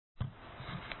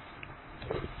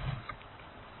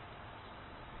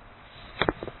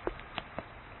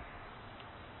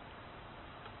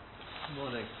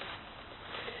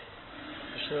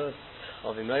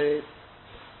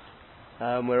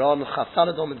We're on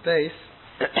Chaftalad Omid Beis.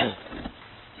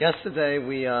 Yesterday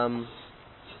we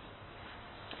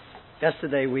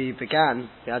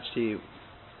actually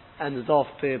ended off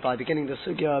by beginning the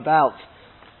sugya about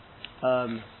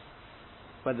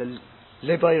whether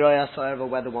Liboy Royas or ever,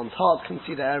 whether one's heart can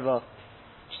see the error.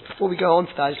 Just before we go on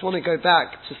to that, I just want to go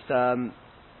back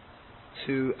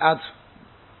to add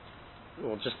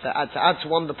to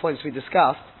one of the points we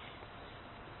discussed.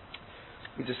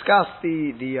 We discussed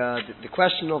the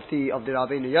question of the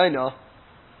Rabbeinu Yonah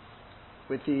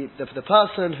with the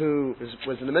person who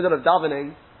was in the middle of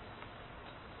davening.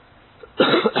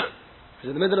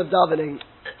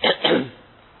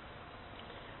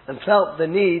 And felt the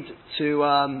need to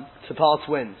pass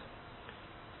wind.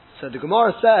 So the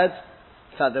Gemara said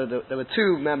that there were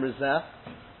two members there.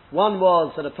 One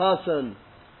was that a person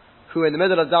who in the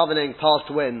middle of davening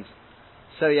passed wind,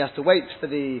 so he has to wait for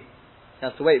the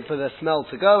smell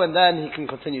to go, and then he can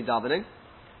continue davening.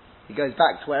 He goes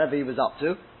back to wherever he was up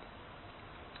to.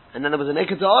 And then there was an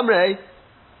Ikad Amrei,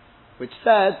 which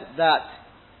said that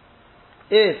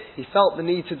if he felt the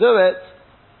need to do it,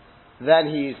 then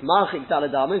he's marchik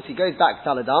taladamus, he goes back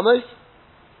taladamus,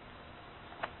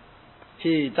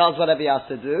 he does whatever he has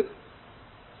to do,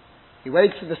 he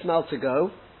waits for the smell to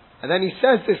go, and then he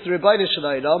says this to Rebbeinu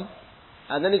Shalom,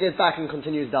 and then he goes back and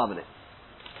continues davening.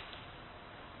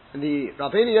 And the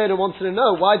Rabbeinu Yonah wanted to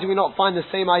know, why do we not find the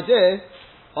same idea?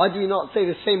 Why do we not say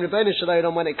the same Rebbeinu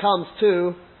Shalom when it comes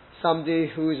to somebody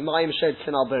who's Mayim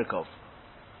Shetzin al Birkov?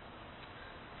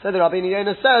 So the Rabbeinu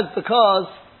Yonah says, because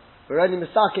we're only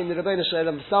mistaking the Rebbeinu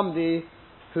Shalom for somebody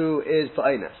who is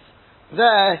Ba'inus.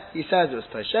 There, he says it was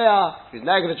Pesheah, he was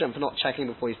negligent for not checking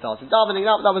before he started davening.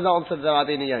 That was the answer to the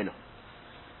Rabbeinu Yonah.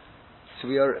 So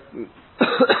we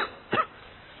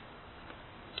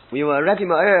were already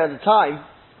ma'ir at the time.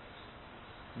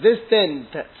 This thing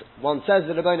that one says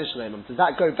the Rebbeinu Shalom, does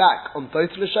that go back on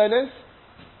both Lashonos?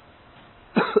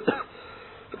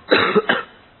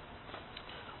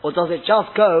 Or does it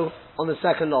just go on the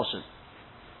second Lashon?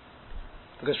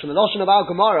 Because from the Lashon of our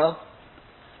Gemara,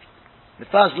 the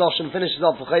first Lashon finishes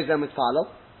off for Chayzeh Mitzpalo,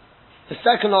 the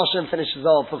second Lashon finishes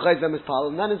off for Chayzeh Mitzpalo,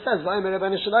 and then it says V'omer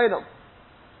Rebbeinu Shalom.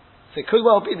 So it could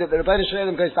well be that the Rebbeinu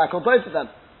Shalom goes back on both of them.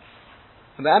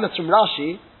 And the emes from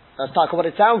Rashi, that's talk what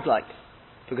it sounds like.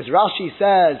 Because Rashi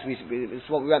says, this is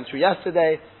what we went through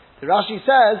yesterday, the Rashi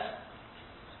says,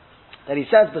 that he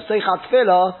says, B'seichat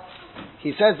Tfilah,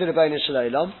 he says to Rebbeinu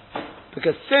Shalom,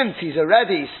 because since he's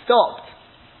already stopped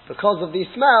because of the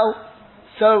smell,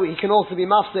 so he can also be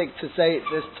mafsik to say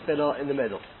this Tfilah in the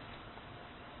middle.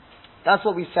 That's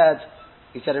what he said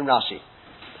in Rashi.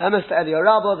 Emes to Eli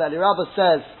Rabbah, the Eli Rabbah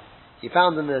says, he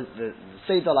found in the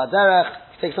Seidol HaDerech,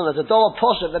 he takes on as a dollar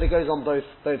poshet that it goes on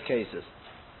both cases.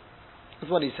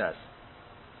 That's what he says.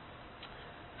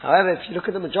 However, if you look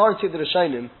at the majority of the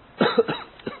Rishonim,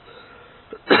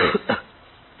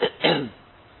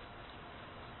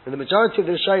 and the majority of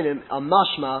the Rishonim are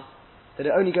mashma that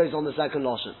it only goes on the second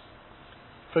Lashon.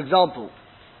 For example,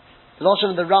 the Lashon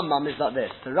of the Rambam is like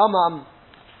this. The Rambam,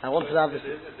 I want to have this.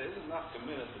 There's enough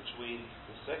minute between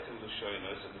the second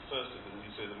Lashonos and the first of them.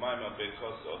 You say the Maimon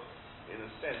Be'Koso, in a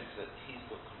sense that he's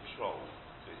got control.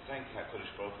 So he's thank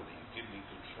HaKadosh Baruch Hu that you give me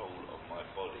control of my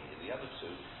body. In the other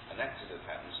two, an accident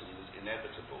happens and it was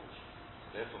inevitable.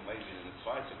 Therefore, maybe in the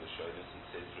fight of Lashonos, he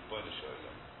says Rebbeinu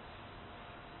Shalom.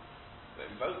 But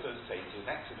in both those cases, an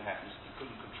accident happens, he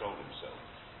couldn't control himself.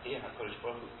 Here, HaKadosh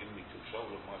Baruch Hu has given me control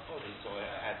of my body, so I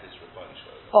had this Rebbeinu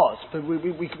Shalom. Oh, but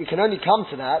we can only come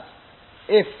to that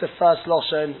if the first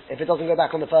Lashon, if it doesn't go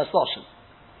back on the first Lashon.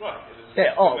 Right. But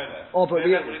that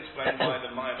would explain why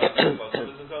the mind doesn't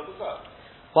go the up.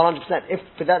 100%.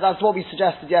 But that's what we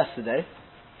suggested yesterday.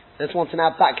 Let's want to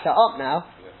now back that up now,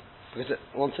 because I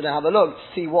want to now have a look to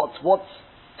see what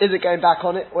is it going back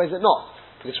on it or is it not?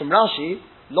 Because from Rashi,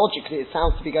 logically, it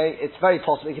sounds to be going. It's very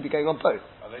possible it could be going on both.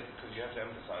 Because you have to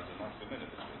emphasize the month per minute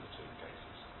between the two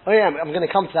cases. Oh yeah, I'm going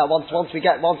to come to that once we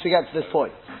get to this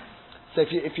point. So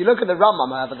if you look at the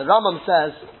Rambam, however, the Rambam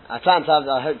says, I hope to have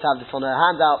this on a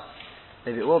handout.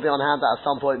 Maybe it will be on a handout at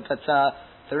some point. But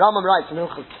the Rambam writes in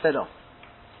Hilchot Tfilah.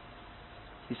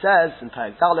 He says in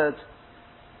Perek Daled,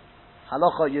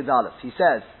 Halacha Yudalef. He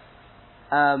says,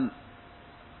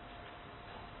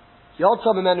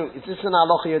 Yotzah Mimenu. Is this in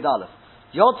Halacha Yudalef?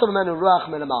 Yotzah Mimenu Ruach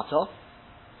Melamata.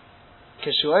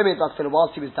 Kishuomed Batfilah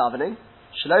whilst he was davening.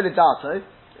 Shelo L'Dato.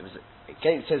 It was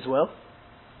against his will.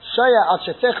 Shoya Ad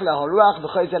Shetich Leho Ruach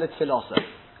V'Chozel T'Filasa.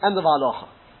 End of Halacha.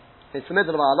 It's the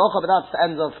middle of Halacha, but that's the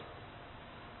end of.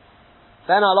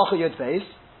 Then Halacha Yud Beis.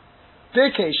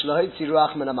 Bikei Shelo Hitzi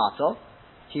Ruach Melamata.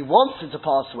 He wanted to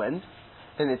pass wind.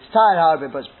 then it's Tair Harbe,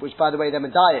 which by the way they're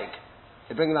Medayik.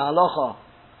 They bring the halacha.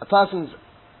 A person's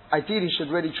ideally should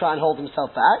really try and hold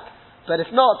himself back, but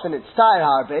if not, then it's Tair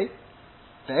Harbe.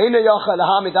 And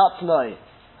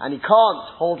he can't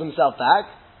hold himself back.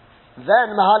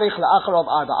 Then Mahalich La'acharov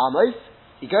Arba Amos.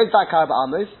 He goes back Arba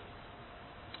Amos.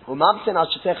 Umamsin al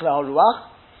Shetech Ruach.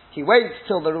 He waits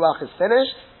till the Ruach is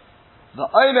finished. The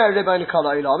Omer Ribbon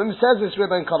Kala Ilamim says this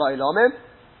Ribbon Kala Ilamim,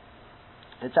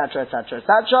 etc., etc.,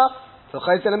 etc.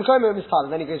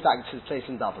 Then he goes back to his place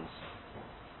and davens.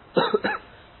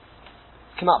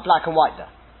 Come out black and white there.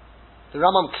 The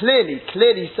Rambam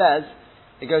clearly says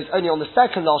it goes only on the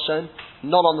second lashon,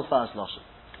 not on the first lashon.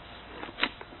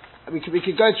 We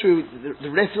could go through the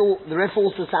riff. The riff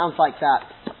also sounds like that.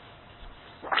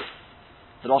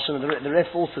 The lashon of the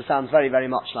riff also sounds very, very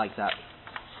much like that.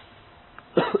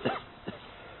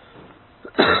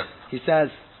 He says,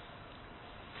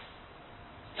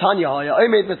 Tanya haya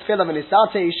omed betfilah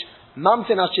v'nisatesh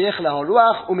mamtin asheich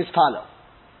leharuach umispala.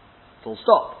 Full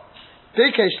stop.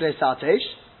 Bikesh lesatesh.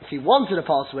 If he wanted to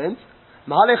pass wind,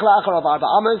 mahalich la'acharav arba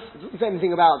amos. It doesn't say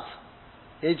anything about.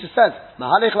 He just says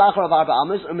mahalich la'acharav arba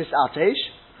amos umisatesh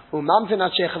umamtin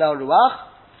asheich leharuach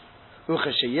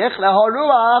uchesheyich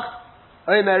leharuach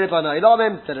omer ribana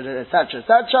ilamim etc.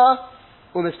 etc.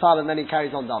 Umispala, and then he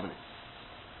carries on davening.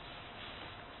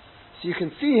 So you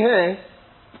can see here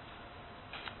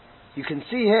this, you can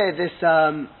see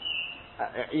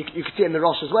it in the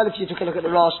Rosh as well. If you took a look at the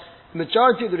Rosh, the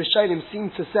majority of the Rishonim seem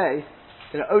to say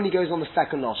that it only goes on the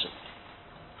second Lashon.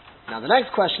 Now the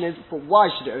next question is, but why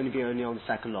should it only be on the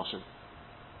second Lashon?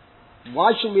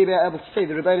 Why shouldn't we be able to say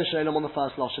the Rebbeinu Shalom on the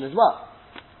first Lashon as well?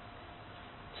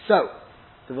 So,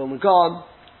 the Vilna Gaon,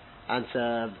 and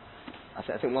I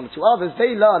think one or two others, they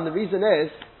learn the reason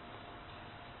is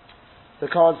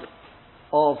because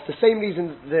of the same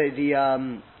reason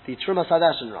the Trumas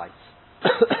Hadeshen writes.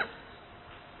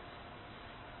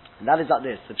 And that is like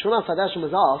this. The Trumas Hadeshen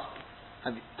was asked,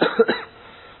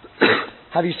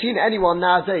 have you seen anyone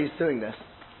nowadays doing this?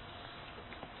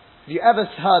 Have you ever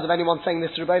heard of anyone saying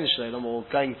this to Rebbeinu Shalom or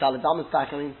going Daled Amos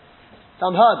back? I mean, it's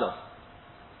unheard of.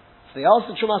 So they asked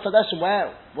the Trumas Hadeshen,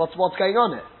 what's going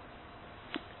on here?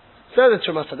 So the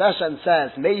Trumas Hadeshen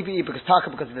says, maybe because of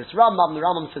this Rambam, the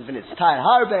Rambam says, it's Tair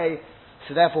Harbe,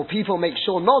 so therefore people make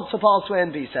sure not to pass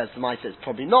wind, but he says, the Mai says,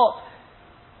 probably not.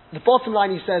 The bottom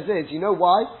line he says is, you know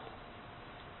why?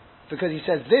 Because he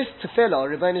says, this tefillah,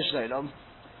 Rebbeinu Shalom,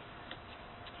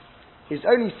 is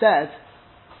only said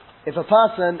if a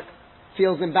person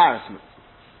feels embarrassment.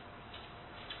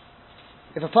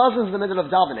 If a person's in the middle of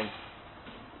davening,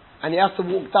 and he has to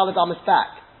walk Daled Amos back,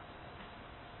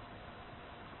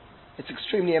 it's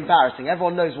extremely embarrassing.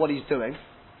 Everyone knows what he's doing.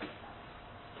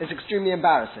 It's extremely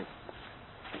embarrassing.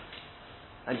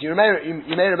 And you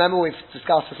may remember, we've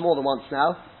discussed this more than once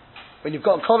now, when you've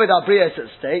got Kovid Abrios at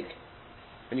stake,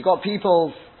 when you've got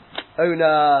people's own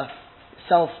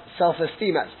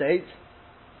self-esteem at stake,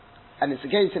 and it's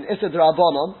against an Issa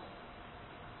D'Rabbanan,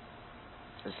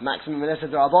 it's maximum an Issa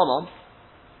D'Rabbanan,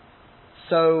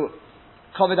 so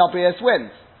Kovid Abrios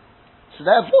wins. So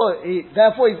therefore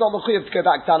he's not mechuyev to go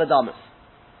back to Daled Amos.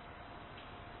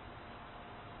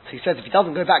 So he says if he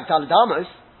doesn't go back to Daled Amos,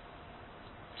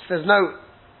 so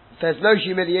there's no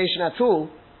humiliation at all,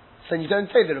 so then you don't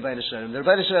say the Rebbeinu Shalom. The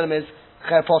Rebbeinu Shalom is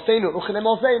Cher Paseinu Uchenem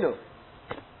Oseinu.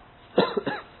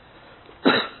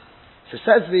 So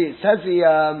says the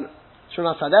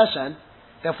Trumas Hadeshen,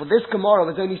 therefore this Gemara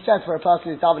was only said for a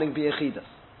person who's davening b'yechidus.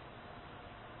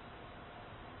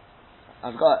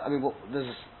 I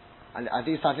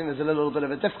think there's a little bit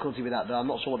of a difficulty with that, but I'm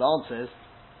not sure what the answer is.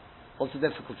 What's the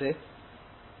difficulty?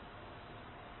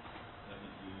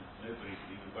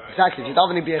 Exactly, if you're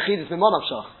davening b'yechidus b'monavshach,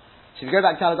 so if you go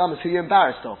back to Daled Amos, who are you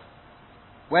embarrassed of?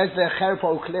 Where's the cherpa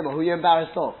uklima? Who are you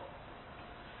embarrassed of?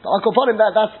 But I'll put him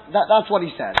that's what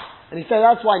he said. And he said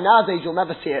that's why nowadays you'll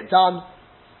never see it done.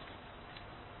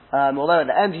 Although at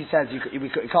the end he says we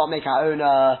can't make our own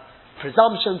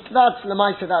presumptions. That's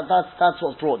Lamaisa, that's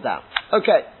what's brought down.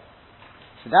 Okay.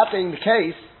 So that being the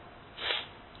case,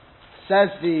 says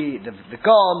the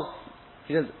Gaon,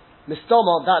 he says,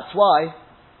 Mistoma, that's why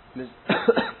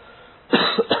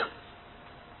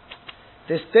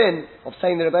this din of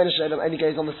saying the Rebbeinu Shalom only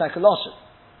goes on the second Lashon.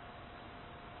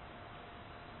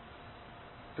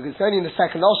 Because it's only in the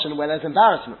second Lashon where there's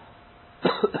embarrassment.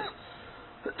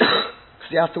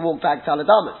 Because you have to walk back to Daled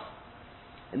Amos.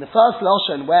 In the first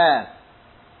Lashon where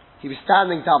he was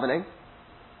standing davening,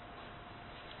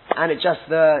 and it just,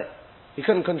 he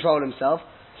couldn't control himself,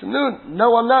 so no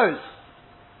one knows.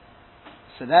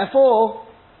 So therefore,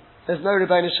 there's no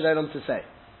Rebbeinu Shalom to say.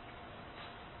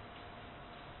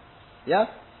 Yeah?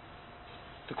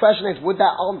 The question is, would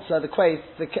that answer the case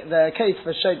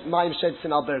for Mayim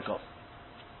Shedsin al Birkov?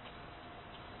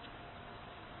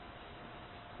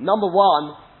 Number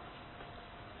one,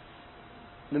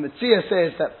 the Metzia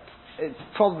says that it's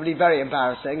probably very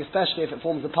embarrassing, especially if it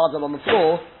forms a puddle on the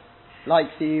floor, like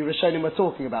the Rishonim were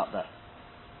talking about there.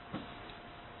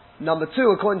 Number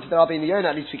two, according to the Rabbi Yonah,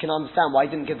 at least we can understand why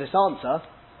he didn't give this answer.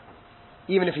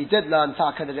 Even if he did learn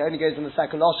Taka, that it only goes in the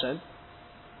second Lashon.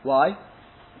 Why?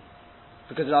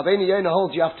 Because Rabbi Yonah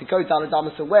holds you have to go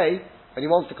Daladamas away, when he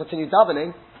wants to continue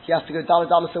davening, he has to go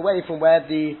Daladamas away from where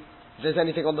if there's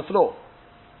anything on the floor.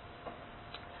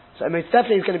 So it most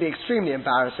definitely is going to be extremely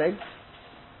embarrassing.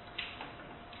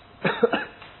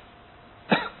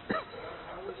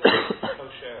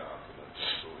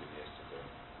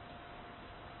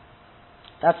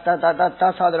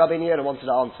 That's how the Rabbi Yonah wanted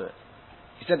to answer it.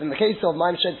 He said in the case of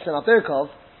Mayim Shedsin al Birkov,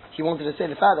 he wanted to say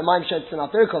the fact that Mayim Shedsin al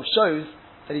Birkov shows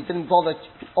that he didn't bother,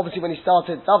 obviously when he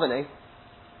started davening.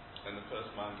 And the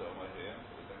first man's on my here?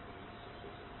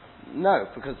 No,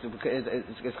 because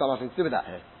it's got nothing to do with that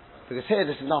here. Because here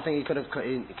this is nothing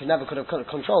he never could have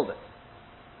controlled it.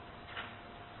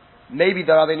 Maybe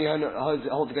the Rabbi Yonah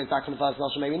holds it goes back on the first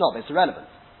Lashon, maybe not, but it's irrelevant.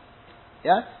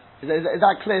 Yeah? Is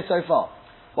that clear so far?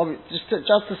 Well, just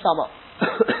to sum up.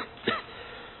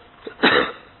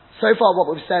 So far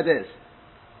what we've said is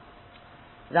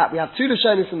that we have two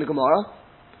Lashonis in the Gemara.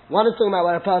 One is talking about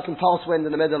where a person passes wind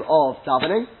in the middle of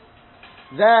davening.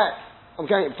 There,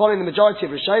 following the majority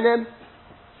of Rishonim,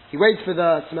 he waits for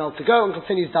the smell to go and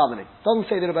continues davening. Doesn't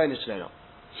say the Rebbeinu Shalom.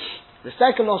 The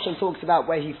second Lashon talks about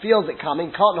where he feels it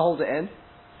coming, can't hold it in.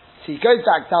 So he goes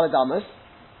back Daladamas,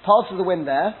 passes the wind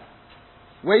there,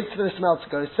 waits for the smell to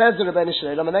go, says the Rebbeinu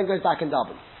Shalom, and then goes back and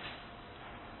davens.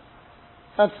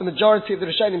 That's the majority of the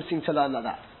Rishonim seem to learn like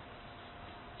that.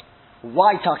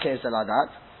 Why Taka is it like that?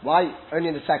 Why only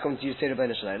in the second do you say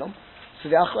Rebbeinu Shalom? So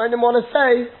the Achronim want to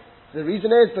say the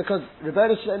reason is because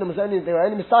Rebbeinu Shalom they were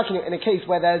only mistaking it in a case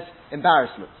where there's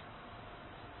embarrassment.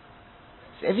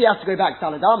 So if he has to go back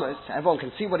Daladamas, everyone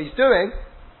can see what he's doing.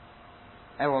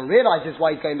 Everyone realizes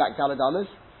why he's going back Daladamas.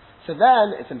 So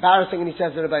then it's embarrassing, and he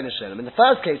says the Rebbeinu Shalom. In the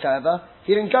first case, however,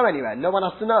 he didn't go anywhere. No one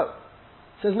has to know.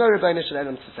 So there's no Rebbeinu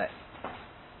Shalom to say.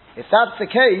 If that's the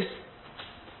case,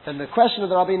 then the question of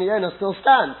the Rabbi Yonah still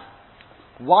stands.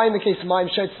 Why in the case of Mayim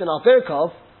Shedsin al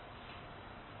Birkov,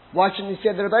 why shouldn't he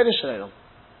say the Rebbeinu Shalom?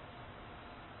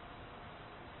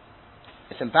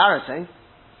 It's embarrassing.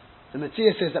 The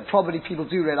Metzia says that probably people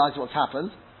do realize what's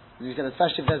happened. He said,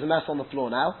 especially if there's a mess on the floor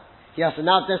now. He has to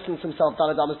now distance himself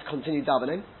Daladamas to continue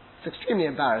davening. It's extremely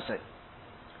embarrassing.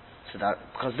 So that,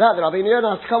 because of that, the Rabbi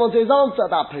Yonah has to come on to his answer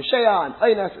about Pesheya and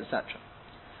Oines, etc.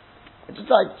 I'd just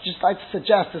like to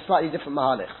suggest a slightly different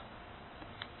mahalich.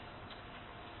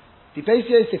 The Beis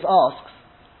Yosef asks,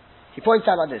 he points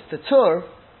out like this, the Tur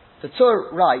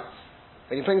writes,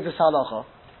 when he brings this halacha,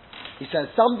 he says,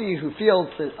 somebody who feels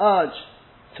the urge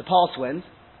to pass wind,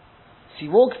 so he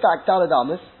walks back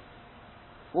Daladamas,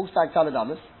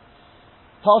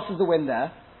 passes the wind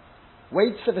there,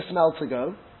 waits for the smell to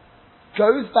go,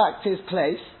 goes back to his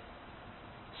place,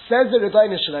 says the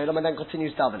Rebbeinu Shalom, and then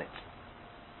continues davening.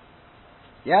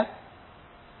 Yeah?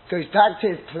 Goes back to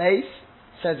his place,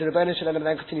 says the Rebbeinu Shalom, and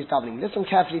then continues davening. Listen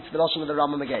carefully to the Lashon of the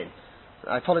Rambam again.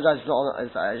 I apologize,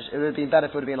 it would have been better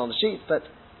if it would have been on the sheet, but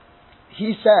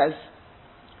he says,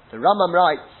 the Rambam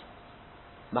writes,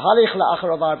 Mahalich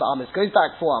la'achar of arba amis, goes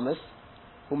back 4 amis,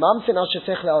 umamsin al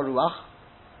shetech le'al ruach,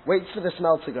 waits for the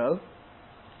smell to go,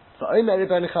 v'omer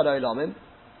Rebbeinu Chal Olamim,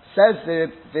 says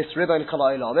this Rebbeinu Chal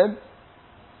Olamim,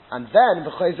 and then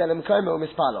v'choyz elim komo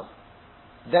u'mispalom,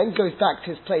 then goes back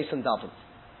to his place and davens.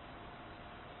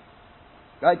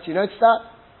 Right, do you notice that?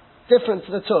 Different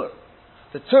to the Tur.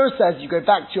 The Tur says you go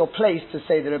back to your place to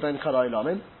say the Rebbeinu Chal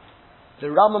Olamim. The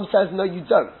Rambam says no, you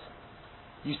don't.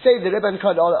 You say the Rebbeinu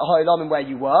Chal Olamim where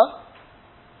you were,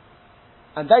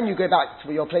 and then you go back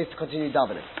to your place to continue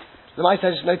davening. The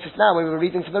Maisa just noticed now when we were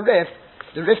reading from the Rif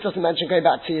doesn't mention going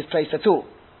back to his place at all.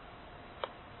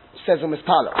 It says on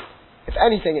Mispalo. If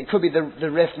anything, it could be the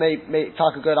Rif may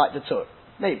Taka go like the Tur.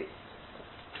 Maybe.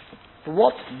 But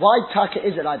why Taka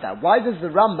is it like that? Why does the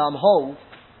Rambam hold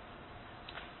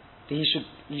that he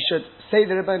should say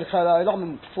the Rebbeinu Chal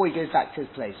Olamim before he goes back to his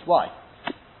place? Why?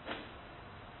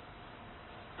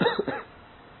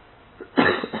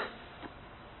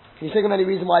 Can you think of any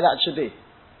reason why that should be?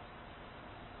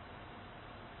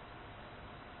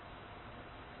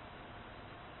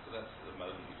 So that's the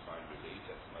moment you find relief.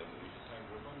 That's the moment you find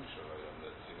Rebbeinu Shalom.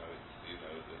 That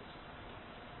that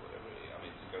whatever. I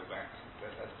mean, to go back.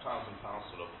 That's part and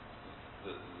parcel of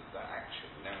the action.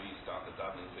 Now you start the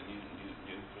davening for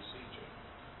new procedure.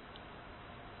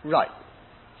 Right.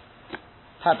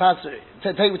 Perhaps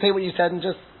take what you said and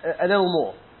just a little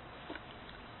more.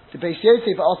 The Beis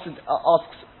Yosef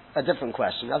asks a different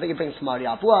question. I think it brings to Mari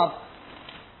Abuab.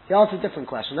 He asks a different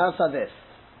question. That's like this.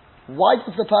 Why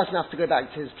does the person have to go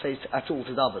back to his place at all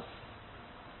to daven?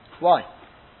 Why?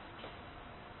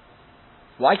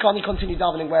 Why can't he continue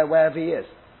davening wherever he is?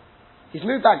 He's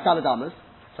moved back to Daladamas.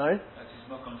 Sorry?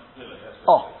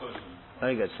 Oh,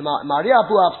 very good. So Maria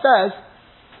Abuab says,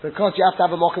 because you have to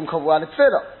have a mokum kavua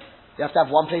tefillah. You have to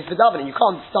have one place for davening. You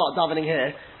can't start davening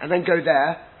here and then go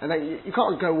there, and then you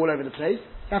can't go all over the place.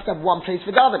 You have to have one place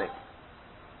for davening.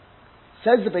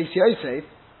 Says the Beis Yosef,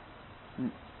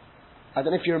 I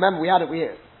don't know if you remember,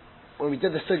 when we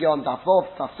did the sugya on Daf Vov,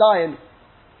 Daf Zayin,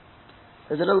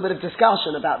 there's a little bit of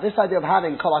discussion about this idea of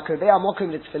having kol hakovea mokum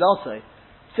l'tfiloto,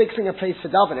 fixing a place for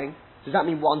davening. Does that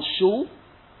mean one shul,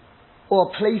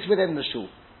 or a place within the shul?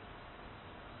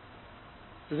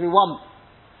 Does it mean one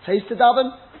place to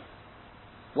daven,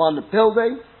 one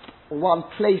building, or one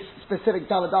place, specific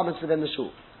daladamas within the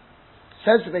shul?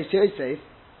 Says the Beis Yosef,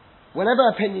 whatever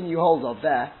opinion you hold of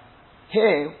there,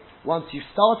 here, once you've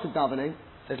started davening,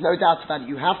 there's no doubt about it,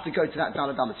 you have to go to that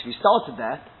daladamas. If you started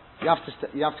there,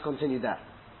 you have to continue there.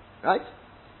 Right?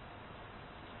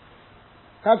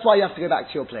 That's why you have to go back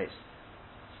to your place.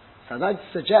 So I'd like to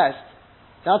suggest,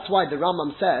 that's why the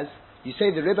Rambam says, you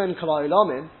say the Ribbon Kol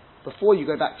Ha'olamim before you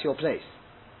go back to your place.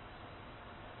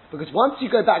 Because once you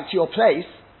go back to your place,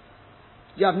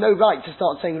 you have no right to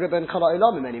start saying Ribbon Kol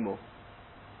Ha'olamim anymore.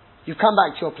 You've come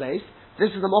back to your place, this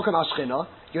is the Mokum HaShechina,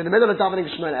 you're in the middle of davening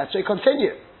Shemona Esrei,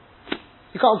 continue.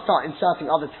 You can't start inserting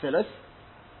other tefillahs.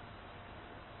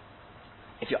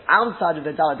 If you're outside of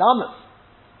the Daladamas,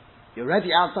 you're already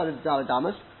outside of the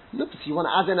Daladamas, look, if you want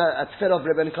to add in a tefillah of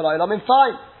Ribbon Kol Ha'olamim,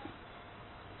 fine.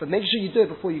 But make sure you do it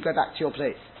before you go back to your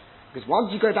place. Because once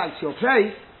you go back to your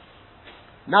place,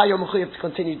 now you're mechuyev to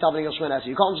continue davening your Shemona Esrei.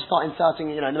 You can't just start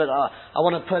inserting, in the middle, I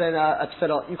want to put in a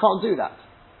tefillah. You can't do that.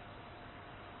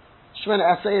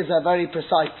 Shemona Esrei is a very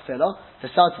precise tefillah.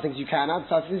 There's certain things you can add,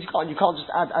 certain things you can't. You can't just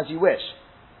add as you wish.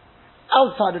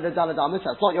 Outside of the Daladamas,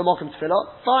 that's not your mokum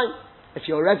tefillah, fine. If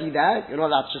you're already there, you're not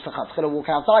allowed to just walk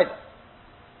outside.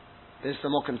 This is the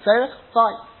mokum tzerich,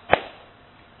 fine.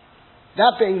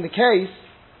 That being the case,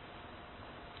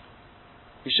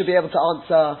 we should be able to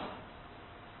answer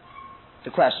the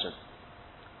question.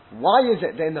 Why is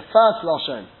it that in the first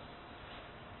Lashon,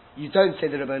 you don't say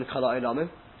the Ribbon Kol Ha'olamim?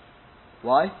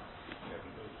 Why?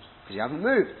 Because you haven't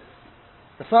moved.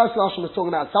 The first Lashon was talking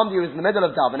about somebody who was in the middle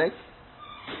of davening,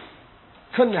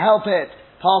 couldn't help it,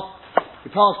 he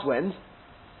passed wind,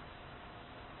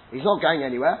 he's not going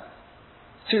anywhere,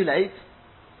 it's too late,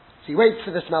 so he waits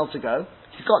for the smell to go,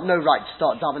 he's got no right to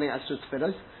start davening extra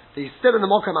tefillahs, so he's still in the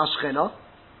Mokum HaShechina,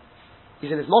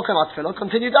 he's in his Mokum HaTefillah,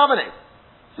 continue davening.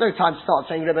 No time to start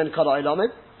saying Ribbon Kol Ha'olamim.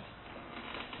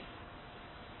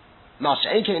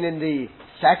 Masha'ekin in the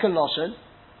second Lashon,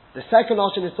 the second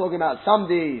Lashon is talking about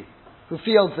somebody who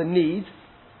feels the need,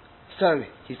 so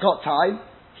he's got time,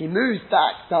 he moves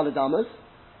back Daladamas,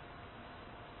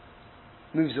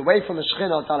 moves away from the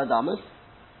Shechina of Daladamas,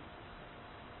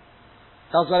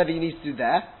 does whatever he needs to do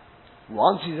there.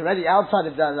 Once he's already outside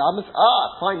of Daladamas,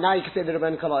 fine, now you can say the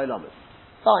Ribbon Kol Ha'olamim.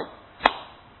 Fine.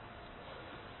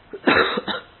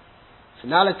 So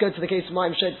now let's go to the case of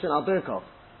Maim Shedsin Al Birkov.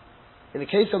 In the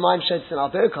case of Maim Shedsin Al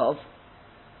Birkov,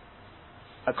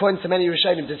 according to many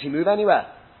Rishonim, does he move anywhere?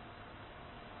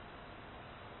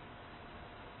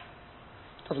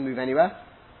 Doesn't move anywhere.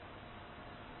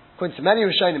 According to many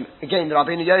Rishonim, again, the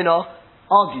Rabbeinu Yonah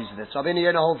argues with this. Rabbeinu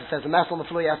Yonah holds if there's a mess on the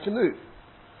floor, you have to move.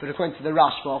 But according to the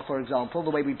Rashba, for example, the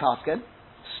way we paskin,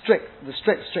 the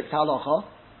strict halacha,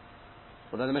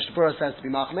 although the Mishnah Berurah says to be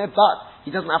machmir, but he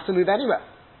doesn't have to move anywhere.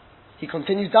 He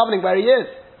continues davening where he is.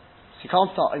 So he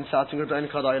can't start inserting Ribbon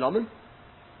Kol Ha'olamim.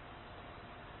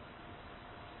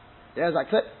 Yeah, is that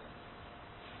clear?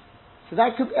 So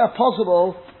that could be a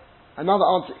possible, another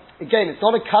answer. Again, it's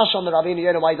not a kash on the Rabbeinu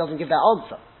Yonah why he doesn't give that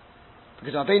answer.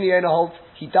 Because Rabbeinu Yonah holds,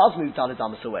 he does move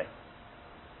Daladamas away.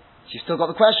 So you've still got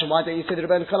the question, why don't you say the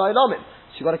Ribbon Kol Ha'olamim?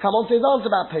 So you've got to come on to his answer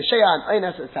about Pesheya and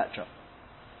Oines, etc.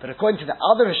 But according to the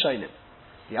other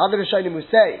Rishonim who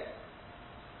say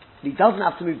that he doesn't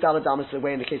have to move Daladamas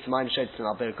away in the case of Maim Shedsin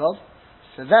Al Birkov,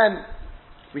 so then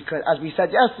we could, as we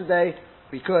said yesterday,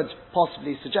 we could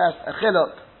possibly suggest a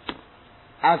chiluk,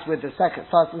 as with the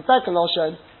first and second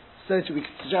Lashon, so that we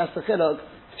could suggest a chiluk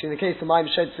between the case of Maim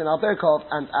Shedsin Al Birkov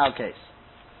and our case.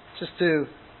 Just to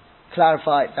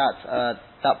clarify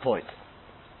that point.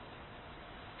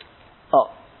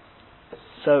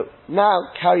 So now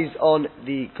carries on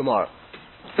the Gemara.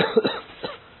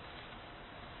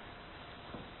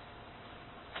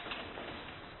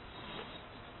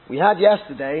 We had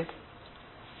yesterday,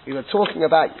 we were talking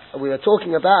about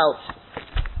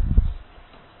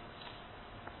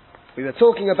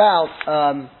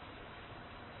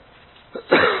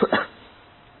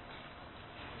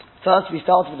first we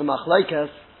started with the machlokes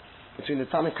between the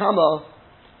Tanna Kama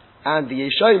and the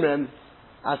Yeshomim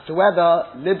as to whether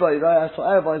libo royas or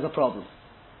erva is a problem.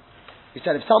 We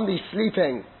said if somebody's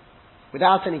sleeping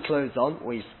without any clothes on,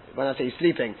 or when I say he's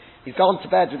sleeping, he's gone to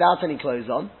bed without any clothes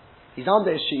on, he's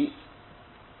under a sheet,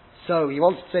 so he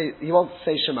wants to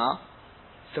say Shema.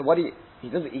 So what he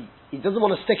doesn't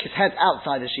want to stick his head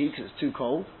outside the sheet because it's too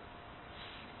cold.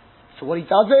 So what he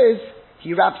does is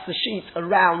he wraps the sheet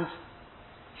around,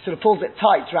 he sort of pulls it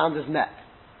tight around his neck.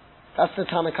 That's the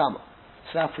Tanna Kama.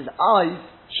 So that his eyes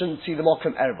shouldn't see the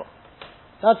Mokum Erva.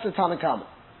 That's the Tanna Kama.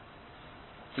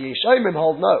 The Yeshomim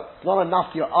hold no. It's not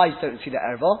enough your eyes don't see the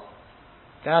Erva.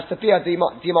 There has to be a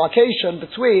demarcation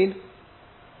between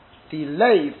the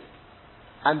lave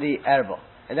and the Erva.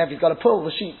 And then he's got to pull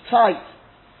the sheet tight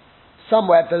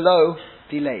somewhere below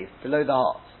the lave, below the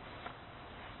heart.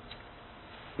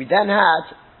 We then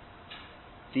had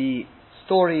the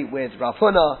story with Rav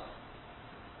Huna.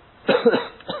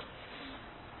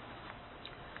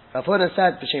 Rav Huna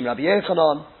said, B'Shem Rabbi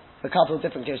Yochanan, a couple of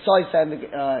different Kirsai said,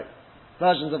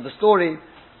 versions of the story,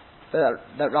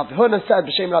 that Rav Huna said,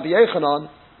 B'Shem Rabbi Yochanan,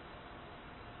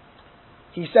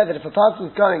 he said that if a person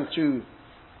is going through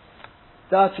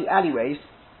dirty alleyways,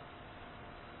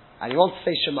 and he wants to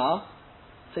say Shema,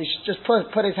 so he should just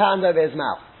put his hand over his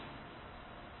mouth.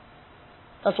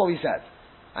 That's what he said.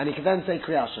 And he can then say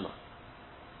Kriyat Shema.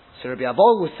 So Rabbi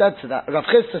Abol said to that, Rav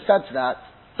Chisda said to that,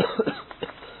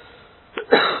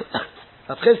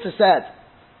 Rav Chisda said,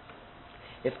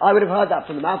 if I would have heard that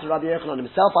from the mouth of Rabbi Yochanan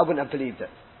himself, I wouldn't have believed it.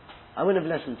 I wouldn't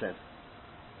have listened to him.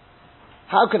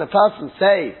 How can a person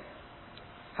say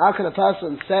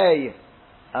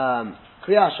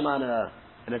Kriyat Shema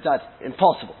in a dead?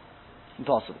 Impossible.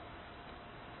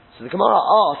 So the Gemara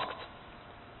asked,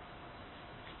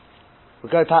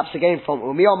 we'll go perhaps again from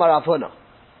Umi Omar Rav Huna.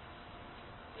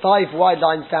 5 wide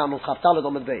lines down on Chaftalad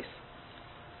on the base.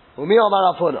 Umi Omar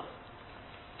Rav Huna.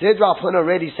 Did Rav Huna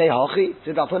really say Hachi?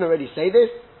 Did Rav Huna really say this?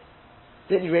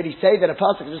 Did he really say that a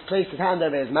person can just place his hand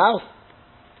over his mouth?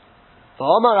 For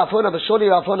Omar Rav Huna, but surely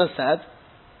Rav Huna said,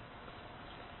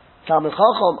 Talmid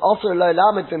Chacham also lo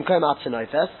lamed b'mkom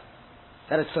atzenotes,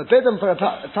 that it's forbidden for a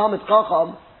Talmid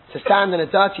Chacham to stand in a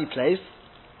dirty place.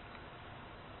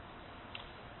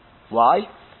 Why?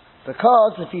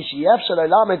 Because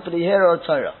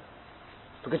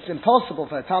it's impossible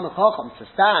for a Talmid Chacham to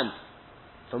stand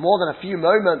for more than a few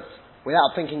moments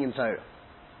without thinking in Torah.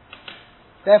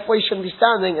 Therefore, he shouldn't be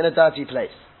standing in a dirty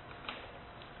place.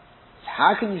 So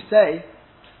how can the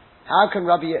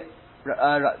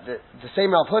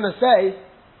same Rav Huna say,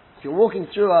 if you're walking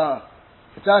through a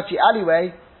dirty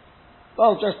alleyway,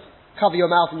 well, just cover your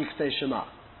mouth and you can say Shema.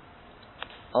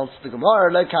 Answer the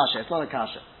Gemara, lo kasha, it's not a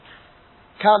kasha.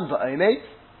 Kan ba'omet,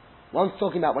 one's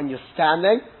talking about when you're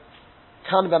standing,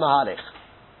 kan b'mahalich,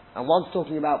 and one's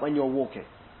talking about when you're walking.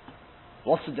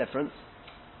 What's the difference?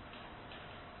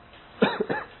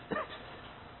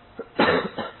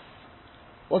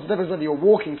 What's the difference whether you're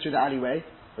walking through the alleyway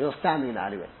or you're standing in the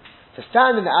alleyway? To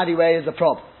stand in the alleyway is a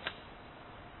problem.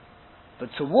 But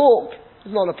to walk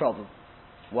is not a problem.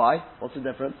 Why? What's the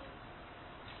difference?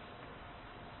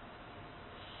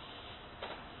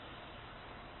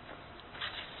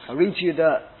 I'll read to you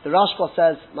the Rashba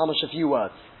says, mamash a few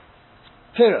words.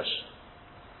 Pirush.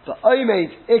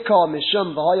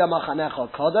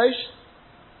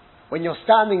 When you're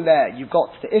standing there, you've got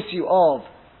the issue of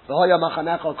V'hoya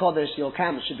machanecha kodesh, your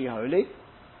camp should be holy.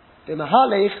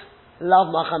 B'mahalich lav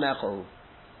machanecha.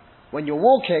 When you're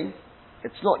walking,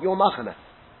 it's not your machaneh.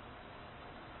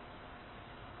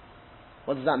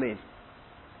 What does that mean?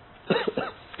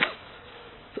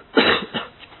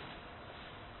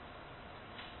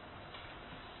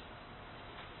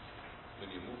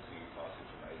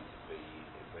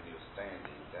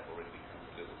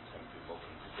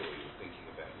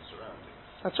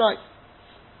 That's right.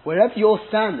 Wherever you're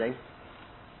standing,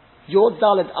 your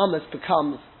Daled Amos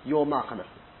becomes your Machaneh.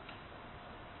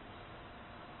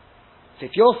 So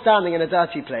if you're standing in a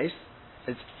dirty place,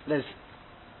 there's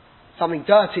something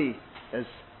dirty, there's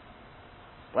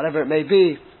whatever it may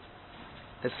be,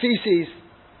 there's feces,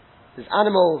 there's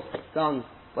animal dung,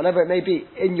 whatever it may be,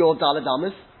 in your Daled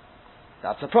Amos,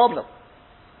 that's a problem.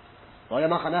 But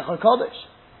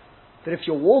if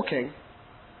you're walking,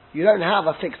 you don't have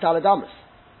a fixed Daled Amos.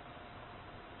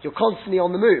 You're constantly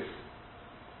on the move.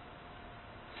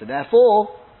 So therefore,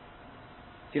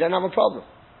 you don't have a problem.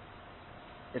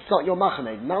 It's not your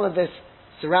machaneh. None of this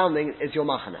surrounding is your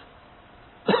machana.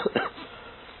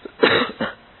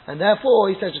 And therefore,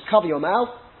 he says, just cover your mouth,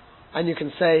 and you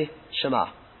can say Shema.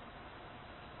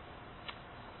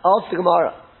 Ask the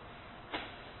Gemara.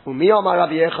 Umi amar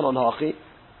Rabbi Yechanan hachi.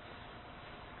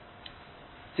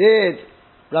 Did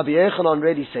Rabbi Yechanan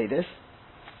really say this?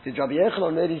 Did Rabbi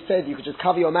Yechanan really say that you could just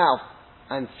cover your mouth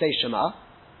and say Shema?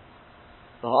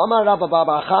 Amar Rabba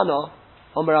Baba Achana,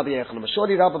 Amar Rabbi Yechanan.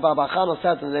 Surely Rabba Baba Achana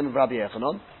said in the name of Rabbi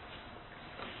Yechanan,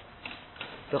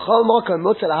 B'chol makom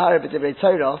mutar lahara b'divrei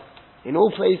Torah. In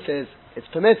all places, it's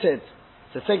permitted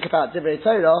to think about divrei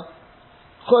Torah,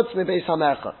 chutz mibeis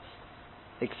hamerchat,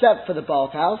 except for the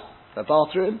bathhouse, the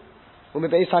bathroom, or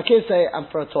mibeis hakisei, and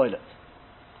for a toilet.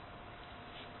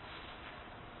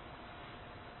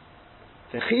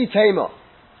 V'chi tema.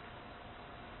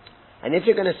 And if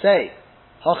you're going to say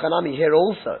hachanami here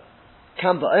also,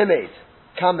 kam ba'omed,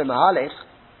 kam b'mahalech,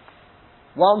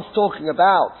 one's talking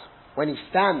about when he's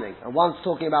standing, and one's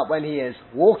talking about when he is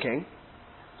walking,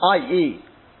 i.e.,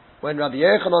 when Rabbi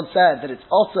Yochanan said that it's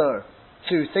also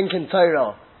to think in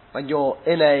Torah when you're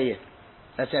in a,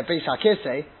 let's say, a Beis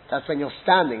HaKisei, that's when you're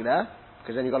standing there,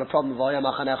 because then you've got a problem with Vayam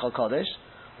HaChanecha Kodesh.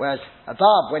 Whereas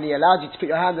above, when he allowed you to put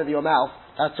your hand over your mouth,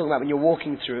 that's talking about when you're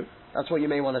walking through. That's what you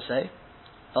may want to say.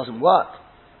 Doesn't work.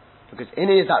 Because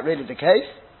is that really the case?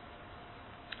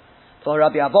 For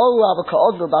Rabbi Abahu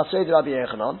Abaka'odlu Basrei Rabbi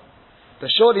Yochanan, but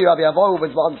surely Rabbi Abahu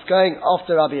was once going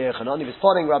after Rabbi Yochanan, he was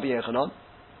following Rabbi Yochanan,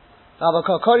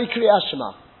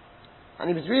 and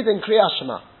he was reading Kriyas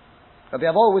Shema. Rabbi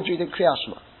Abahu was reading Kriyas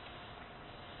Shema.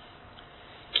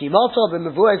 Kimata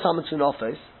b'mevuos hamatzun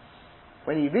office,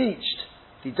 when he reached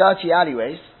the dirty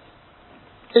alleyways,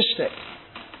 ishtik,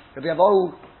 Rabbi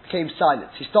Abahu became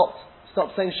silent. He stopped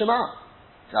saying Shema. He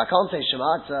said, I can't say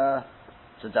Shema,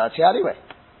 it's a dirty alleyway.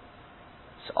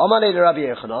 So Amalei Rabbi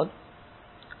Yochanan,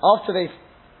 after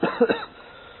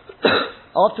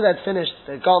they'd finished,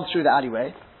 they'd gone through the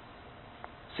alleyway,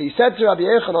 so he said to Rabbi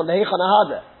Yochanan, Lehicha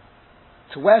nahada,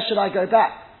 to where should I go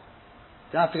back?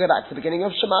 Do I have to go back to the beginning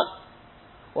of Shema?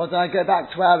 Or do I go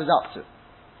back to where I was up to?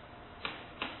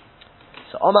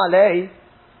 So Amalei,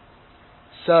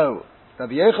 so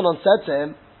Rabbi Yochanan said to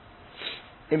him,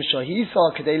 Im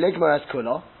shahisa kedei ligmar es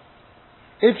kula,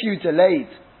 if you delayed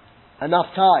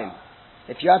enough time,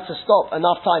 if you had to stop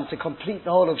enough time to complete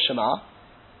the whole of Shema,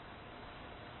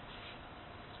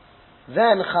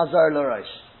 then chazar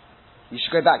l'rosh, you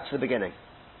should go back to the beginning.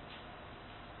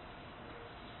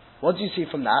 What do you see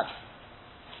from that?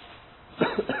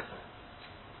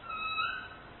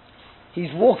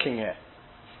 He's walking here.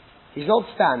 He's not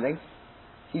standing.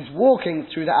 He's walking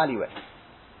through the alleyway.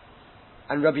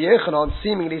 And Rabbi Yochanan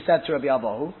seemingly said to Rabbi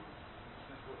Abahu,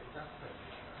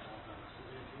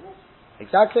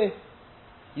 exactly.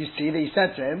 You see that he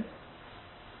said to him,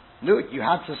 no, you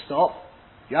had to stop.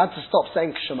 You had to stop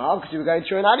saying Shema because you were going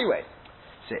through an alleyway.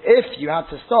 So if you had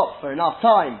to stop for enough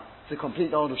time to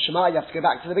complete the whole of Shema, you have to go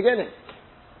back to the beginning.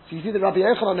 So you see that Rabbi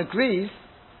Yochanan agrees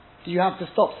that you have to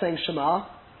stop saying Shema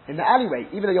in the alleyway,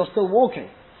 even though you're still walking.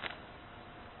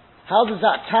 How does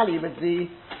that tally with the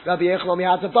Rabbi Yochanan we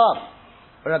had above?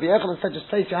 Where Rabbi Yochanan said, just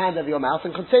place your hand over your mouth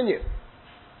and continue.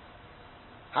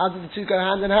 How did the two go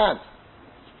hand in hand?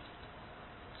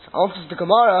 So answers the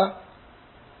Gemara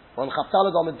on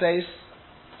Chaftalad Amud Beis,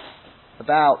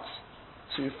 about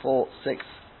 2, 4, 6,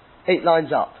 8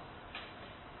 lines up,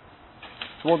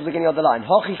 towards the beginning of the line.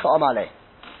 Hachi cha'amale.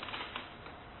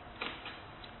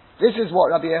 This is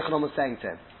what Rabbi Yochanan was saying to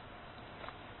him.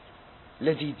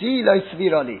 Ledidi lo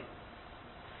svirali.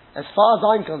 As far as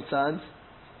I'm concerned,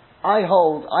 I don't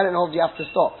hold you have to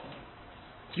stop.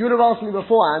 If you would have asked me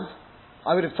beforehand,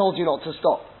 I would have told you not to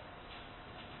stop.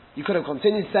 You could have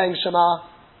continued saying Shema,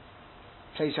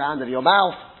 place your hand over your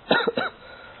mouth,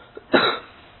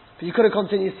 but you could have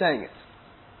continued saying it.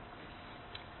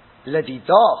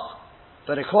 Ledidach,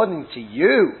 but according to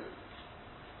you,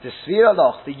 the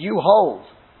sviralach that you hold,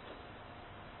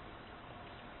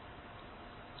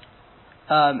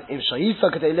 im shayisa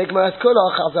kadei ligmar es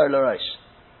kula chazar l'rosh.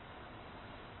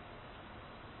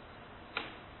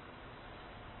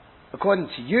 According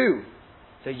to you,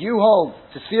 that you hold,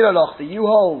 the sviralach that you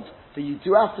hold, that you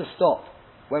do have to stop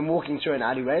when walking through an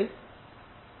alleyway,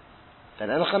 then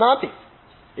enochanati.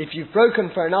 If you've broken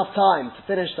for enough time to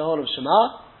finish the whole of Shema,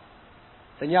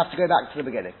 then you have to go back to the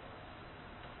beginning.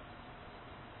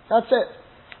 That's it.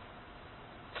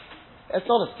 It's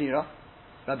not a stira.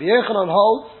 Rabbi Yochanan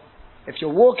holds, if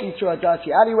you're walking through a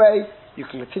dirty alleyway, you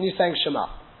can continue saying Shema.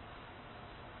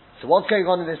 So what's going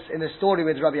on in this story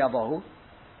with Rabbi Abahu?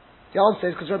 The answer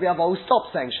is because Rabbi Abahu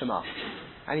stopped saying Shema.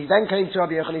 And he then came to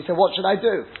Rabbi Yochanan and he said, what should I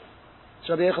do?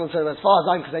 So Rabbi Yochanan said, as far as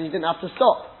I'm concerned, you didn't have to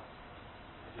stop.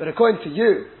 But according to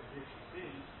you,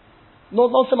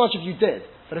 not so much if you did,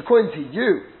 but according to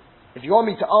you, if you want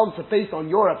me to answer based on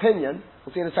your opinion,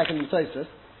 we'll see in a second in Tosfos,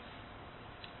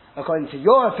 according to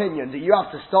your opinion that you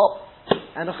have to stop,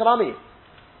 and a charami.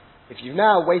 If you've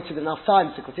now waited enough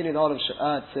time to continue the whole of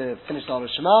to finish the whole of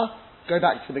Shema, go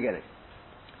back to the beginning.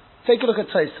 Take a look at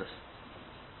Tosfos.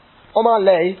 Omar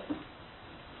Lei,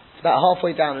 it's about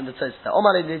halfway down in the Tosfos.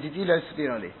 Omar Lei Didilo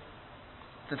Sibiroli.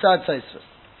 The third Tosfos.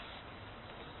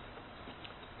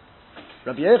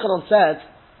 Rabbi Yochanan said,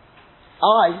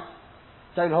 I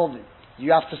don't hold it.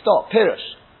 You have to stop.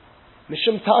 Pirush.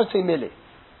 Mishum Tarte Mili.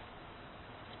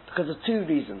 Because of two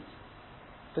reasons.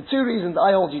 For two reasons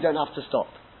I hold you don't have to stop.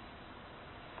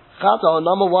 Chata,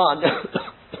 number one,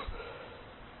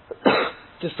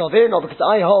 to stop here, no, because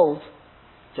I hold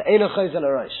to Eino Chozel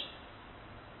Arosh.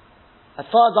 As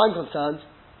far as I'm concerned,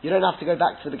 you don't have to go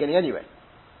back to the beginning anyway.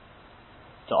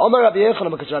 So Omar Rabbi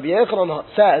Yochanan, because Rabbi Yochanan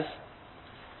says,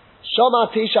 Shama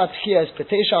Tisha Tchiyas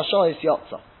Petesha Shohis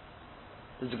Yotza.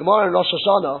 There's a Gemara in Rosh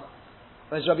Hashanah,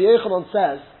 whereas Rabbi Yochanan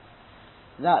says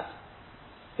that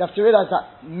you have to realize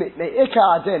that Me'ika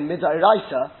Adin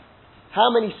Midairaisa, how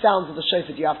many sounds of the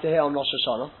shofar do you have to hear on Rosh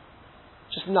Hashanah?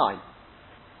 Just 9.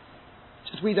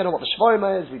 Just we don't know what the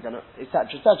Shvorim is, we don't know, etc.,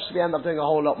 etc., so we end up doing a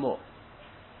whole lot more.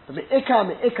 But Me'ika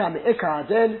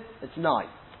Adin, it's 9.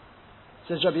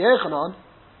 Says Rabbi Yochanan,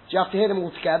 do you have to hear them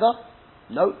all together?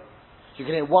 No. You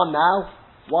can hear one now,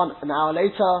 one an hour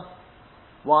later,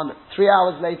 one 3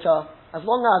 hours later. As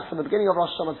long as from the beginning of Rosh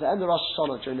Hashanah to the end of Rosh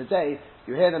Hashanah during the day,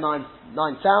 you hear the nine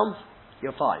sounds,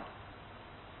 you're fine.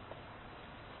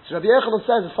 So Rabbi Yochanan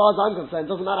says, as far as I'm concerned, it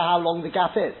doesn't matter how long the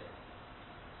gap is.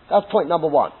 That's point number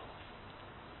one.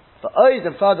 But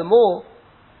and furthermore,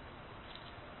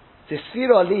 the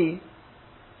Sfira Ali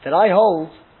that I hold,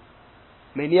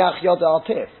 Meniach Yoda Al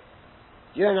Pif,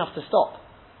 you don't have to stop.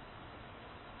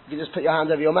 You can just put your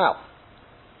hand over your mouth.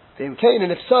 And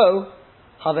if so,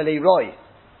 Haveli Roy,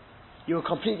 you were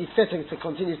completely fitting to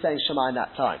continue saying Shema in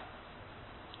that time.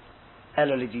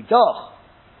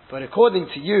 But according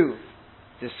to you,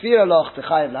 the Sfira Loch the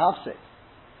Chayav Lahafsik,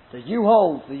 that you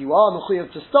hold that you are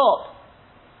mechuyev to stop,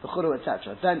 the Churu,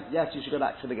 etc. Then yes, you should go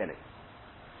back to the beginning.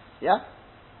 Yeah.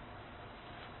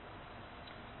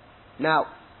 Now,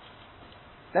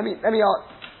 let's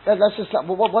just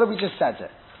what have we just said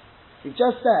here? We've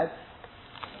just said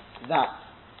that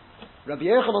Rabbi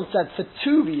Yochanan said for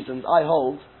two reasons I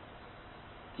hold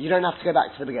you don't have to go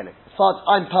back to the beginning, as far as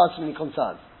I'm personally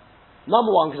concerned.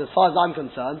 Number one, because as far as I'm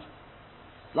concerned,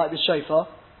 like the shofar,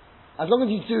 as long as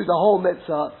you do the whole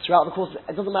mitzvah throughout the course,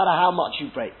 it doesn't matter how much you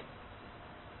break.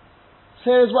 So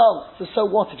here as well, so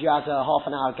what if you had a half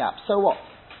an hour gap? So what?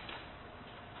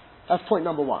 That's point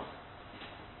number one.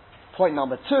 Point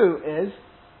number two is,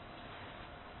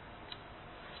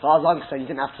 as far as I'm concerned, you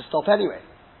didn't have to stop anyway.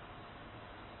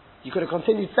 You could have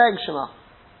continued saying Shema.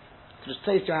 You could have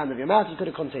placed your hand over your mouth, you could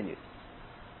have continued.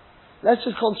 Let's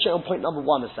just concentrate on point number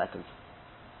one a second.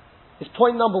 Is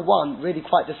point number one really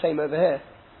quite the same over here?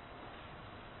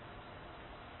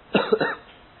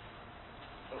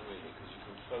 Not really, because you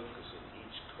can focus on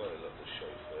each coil of the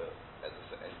shofar as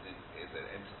an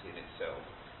entity in itself.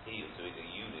 Here you're doing a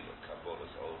unit of Kabbalah,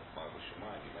 so Ma'av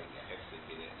Shemayim, you're making a hefsek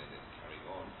in it and then it's carrying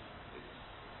on.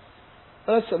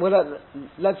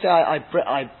 Let's say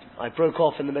I broke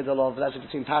off in the middle of, let's say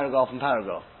between paragraph and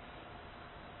paragraph.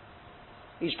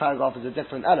 Each paragraph is a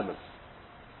different element.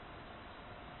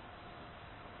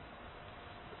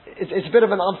 It's a bit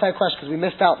of an unfair question because we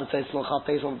missed out the Tosfos Lochat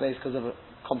Beis on base because of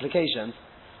complications.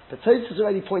 But Tosfos has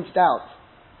already pointed out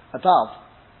above,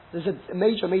 there's a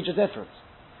major difference.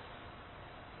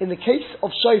 In the case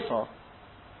of shofar,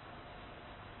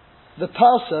 the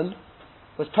person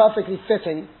was perfectly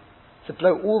fitting to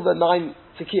blow all the 9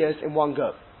 tekiyos in one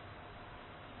go.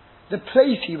 The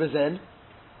place he was in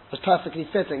was perfectly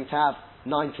fitting to have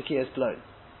 9 tekiyos blown.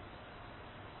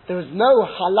 There was no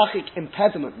halachic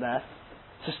impediment there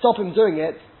to stop him doing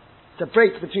it, to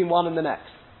break between one and the next.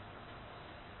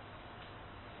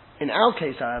 In our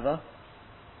case, however,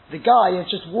 the guy has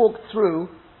just walked through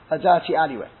a dirty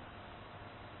alleyway.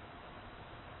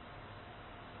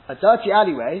 A dirty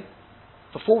alleyway,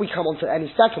 before we come on to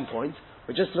any second point,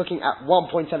 we're just looking at one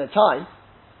point at a time.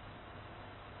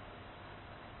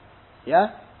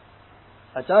 Yeah?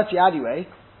 A dirty alleyway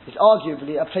is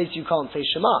arguably a place you can't say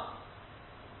Shema.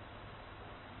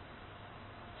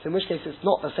 So in which case it's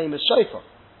not the same as shofar.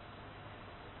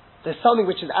 There's something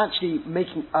which is actually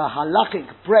making a halachic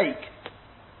break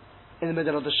in the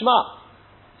middle of the Shema.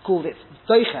 Called it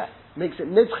doiche, makes it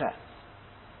nidche.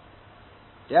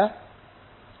 Yeah?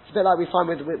 It's a bit like we find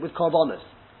with korbanos.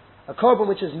 A korban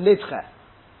which is nidche.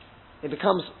 it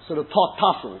becomes sort of pot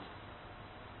puzzled.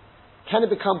 Can it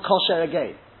become kosher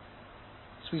again?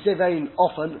 So we say very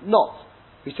often, not.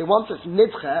 We say once it's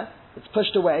nidche, it's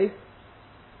pushed away,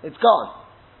 it's gone.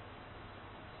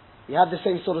 You have the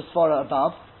same sort of svara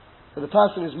above. So the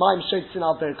person who's Maim Shotzin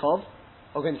al Birkov,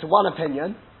 according to one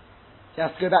opinion, he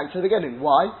has to go back to the beginning.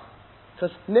 Why?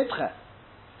 Because nidche.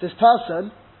 This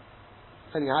person,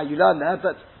 depending on how you learn there,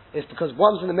 but it's because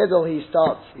once in the middle he's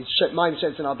Maim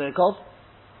Shotzin al Birkov,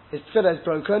 his tefillah is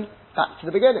broken, back to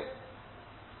the beginning.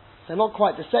 They're not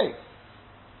quite the same.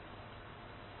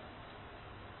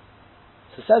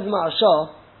 So says the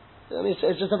Maharshal,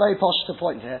 it's just a very posh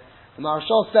point here. The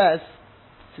Maharshal says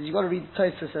you've got to read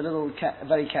Tosfos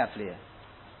very carefully here.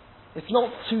 It's not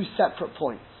two separate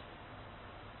points.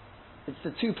 It's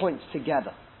the 2 points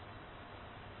together.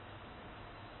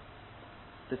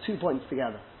 The 2 points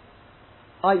together.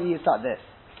 I.e., it's like this.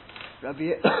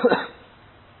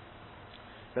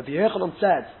 Rabbi Yochanan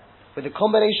said, with a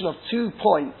combination of 2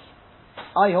 points,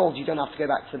 I hold you don't have to go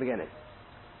back to the beginning.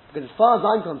 Because as far as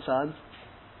I'm concerned,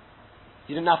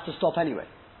 you didn't have to stop anyway.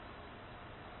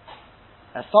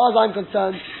 As far as I'm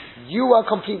concerned, you were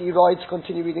completely right to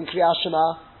continue reading Kriyat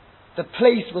Shema. The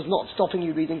place was not stopping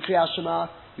you reading Kriyat Shema.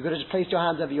 You could have just placed your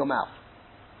hands over your mouth.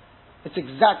 It's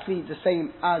exactly the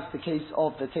same as the case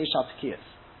of the Teishat Tekiyos.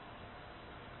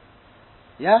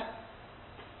 Yeah?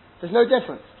 There's no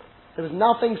difference. There was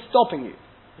nothing stopping you.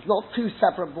 It's not two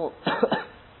separate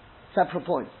separate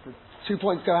points. The 2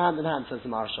 points go hand in hand, says the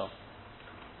Maharshal.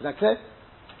 Is that clear?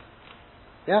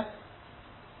 Yeah?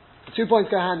 The 2 points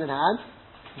go hand in hand.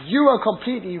 You are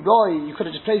completely right. You could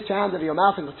have just placed your hand over your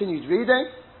mouth and continued reading.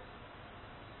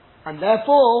 And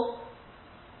therefore,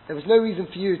 there was no reason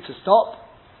for you to stop.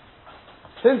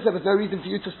 Since there was no reason for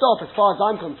you to stop, as far as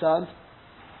I'm concerned,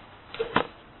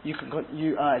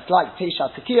 it's like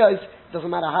Teishat Tekiyos. It doesn't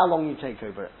matter how long you take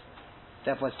over it.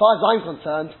 Therefore, as far as I'm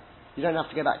concerned, you don't have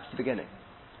to go back to the beginning.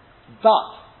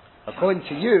 But, according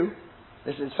to you,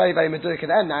 this is very, very meduik at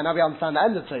the end now we understand the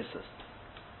end of Tosfos.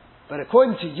 But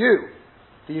according to you,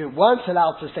 that you weren't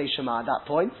allowed to say Shema at that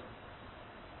point,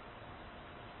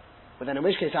 but then in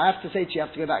which case I have to say to you, you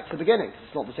have to go back to the beginning.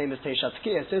 It's not the same as Teishat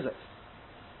Tekiyos, is it?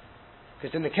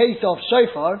 Because in the case of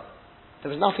Shofar, there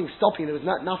was nothing stopping, there was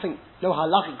no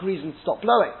halachic reason to stop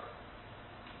blowing.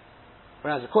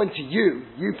 Whereas according to you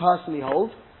personally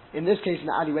hold, in this case in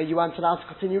the alleyway, you weren't allowed to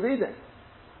continue reading.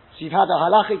 So you've had a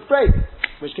halachic break, in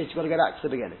which case you've got to go back to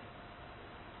the beginning.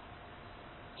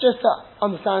 Just to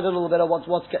understand a little bit of what's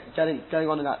going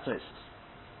on in that place.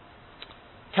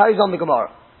 Carries on the Gemara.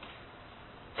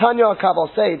 Tanya Kabal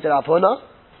say Rapuna.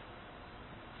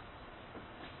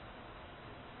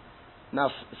 Now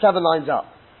 7 lines up.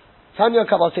 Tanya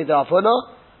Kabal say Rapuna.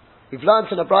 We've learned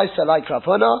in a brayso like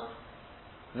Rapuna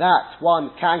that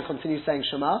one can continue saying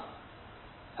Shema.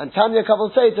 And Tanya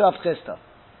Kabal say Rav Chisda.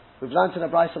 We've learned in a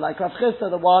brayso like Rav Chisda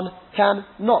that one can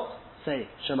not say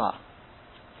Shema.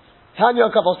 Tanya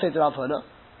Kabal say Rav Huna.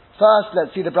 First,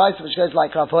 let's see the brayso which goes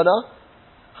like Rav Huna.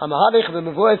 Hamahadich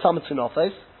b'mevuos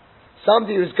hamatzunofes.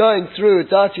 Somebody who's going through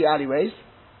dirty alleyways,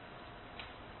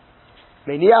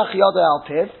 Meniach yodo al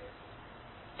piv,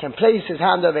 can place his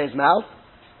hand over his mouth,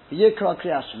 Yikra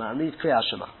Kriyat Shema, and read Kriyat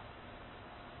Shema.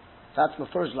 That's my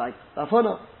first like Rav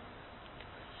Huna.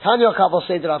 Tanya Kabal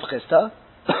say Rav Chisda.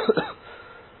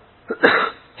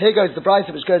 Here goes the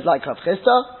brayso which goes like Rav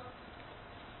Chisda.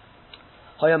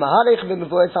 If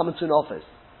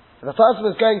a person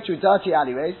is going through dirty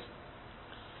alleyways,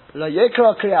 Lo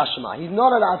Yikra Kriyat Shema, he's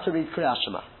not allowed to read Kriyat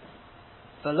Shema.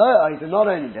 But not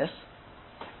only this,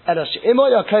 if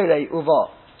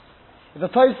a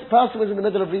person was in the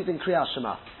middle of reading Kriyat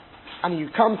Shema, and you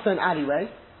come to an alleyway,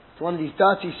 to one of these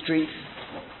dirty streets,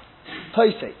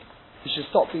 posek, you should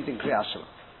stop reading Kriyat Shema.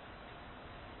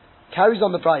 Carries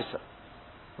on the brayso.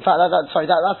 In fact,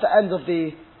 that's the end of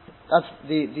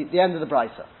the end of the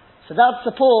brayso. So that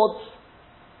supports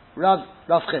Rav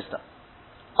Chisda.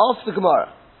 Ask the Gemara,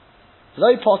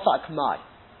 Lo posak mai.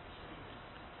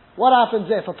 What happens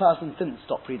if a person didn't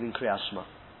stop reading Kriyat Shema?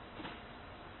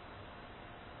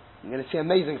 You're going to see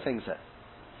amazing things there.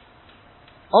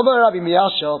 Omar Rabbi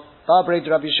Miyashel, Barbred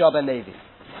Rabbi Yishua ben Levi.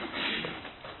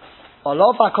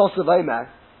 Olav HaKosav Omer,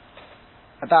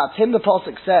 about him the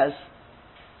Pasuk says,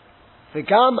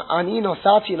 V'gam ani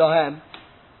nosati lohem,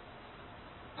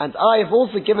 and I have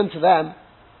also given to them,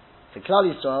 to Klal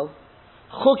Yisrael,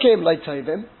 chukim lo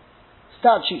tovim,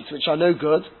 statutes which are no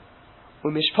good,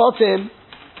 u'mishpatim,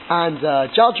 and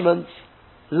judgments,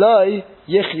 lo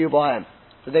yichyu bohem,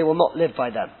 that they will not live by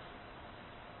them.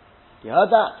 You heard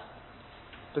that?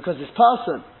 Because this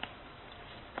person,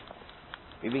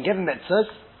 we've been given mitzvahs.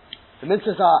 The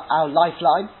mitzvahs are our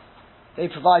lifeline. They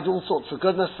provide all sorts of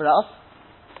goodness for us.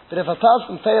 But if a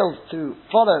person fails to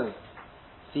follow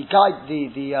the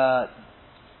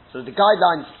sort of the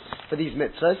guidelines for these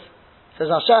mitzvahs, says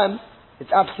Hashem,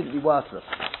 it's absolutely worthless.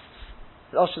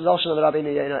 The Lashon of the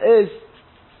Rabbeinu Yonah is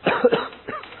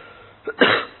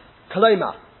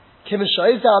Kalema. Kim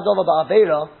Shoiz Adova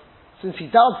Ba'aveira, since he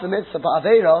does the mitzvah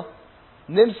Ba'aveira,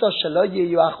 Nimsa Shelo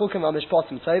Yiyu Achukim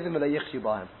HaMishpatim Tovim V'Lo Yichyu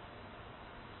B'Hem.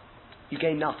 You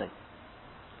gain nothing.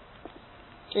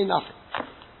 Gain nothing.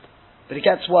 But it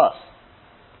gets worse.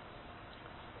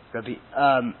 Rabbi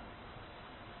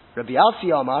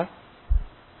Yossi Omar,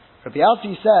 Rabbi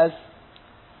Yossi says,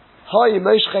 Hoy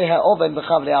Moshchei Ha'oven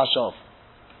B'Chavlei Ashov.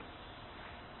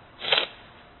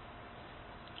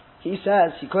 He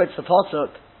says, he quotes the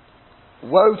Pasuk,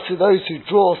 woe to those who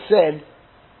draw sin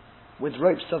with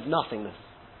ropes of nothingness.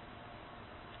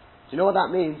 Do you know what that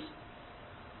means?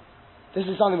 This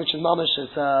is something which is mamash,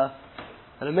 is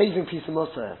an amazing piece of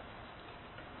mussar.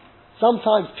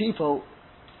 Sometimes people,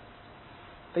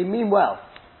 they mean well.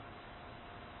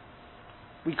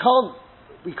 We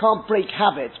can't break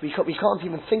habits. We can't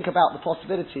even think about the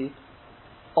possibility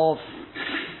of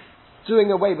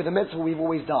doing away with a mitzvah we've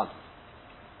always done.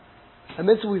 A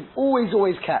mitzvah we've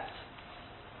always kept.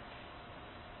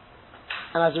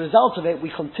 And as a result of it, we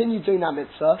continue doing that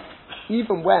mitzvah,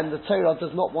 even when the Torah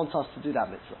does not want us to do that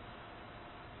mitzvah.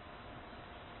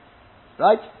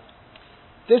 Right?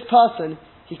 This person,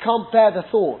 he can't bear the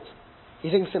thought. He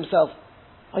thinks to himself,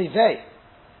 oy vey,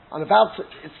 I'm about to,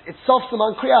 it's soft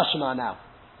Siman Kriyas Shema now.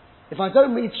 If I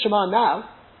don't read Shema now,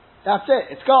 that's it,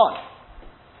 it's gone.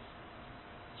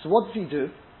 So what does he do?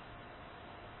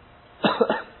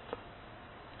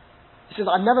 He says,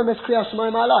 I've never missed Kriyas Shema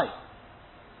in my life.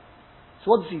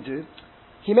 So what does he do?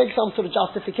 He makes some sort of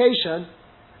justification,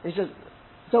 and he says,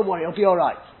 don't worry, it'll be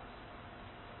alright.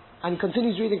 And he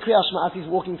continues reading Kriyas Shema as he's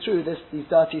walking through these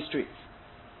dirty streets.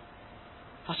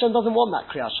 Hashem doesn't want that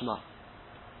Kriyas Shema.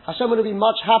 Hashem would have been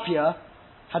much happier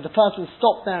had the person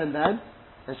stopped there and then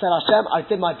and said, Hashem, I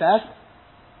did my best.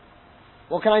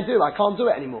 What can I do? I can't do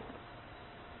it anymore.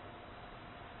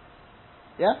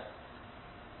 Yeah?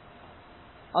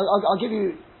 I'll give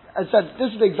you, as I said,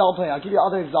 this is the example here. I'll give you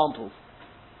other examples.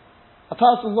 A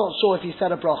person's not sure if he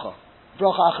said a bracha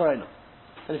acharona.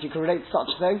 And if you can relate to such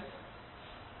a thing,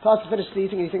 the person finishes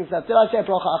eating and he thinks that, did I say a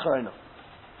bracha acharona?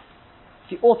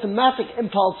 The automatic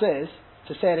impulse is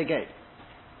to say it again.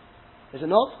 Is it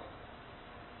not?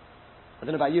 I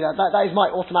don't know about you, that is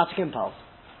my automatic impulse.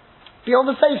 Be on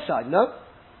the safe side, no?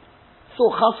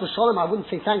 So, chas v'sholem, I wouldn't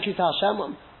say thank you to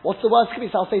Hashem. What's the worst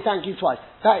case? I'll say thank you twice.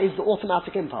 That is the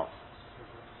automatic impulse.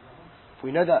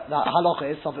 We know that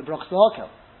halacha is sofet brachas v'hakel.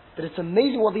 But it's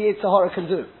amazing what the Yetzer Hara can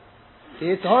do. The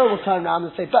Yetzer Hara will turn around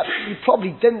and say, but you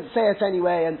probably didn't say it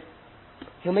anyway, and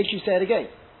he'll make you say it again.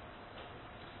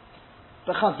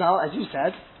 But Chazal, as you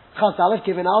said, Chazal have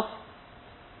given us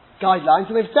guidelines,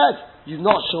 and they've said, you're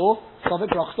not sure, sofet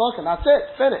brachas v'hakel, that's it,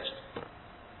 finished.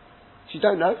 If you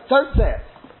don't know, don't say it.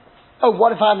 Oh,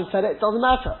 what if I haven't said it? It doesn't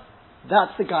matter.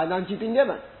 That's the guidelines you've been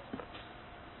given.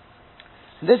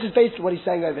 And this is basically what he's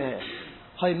saying over here.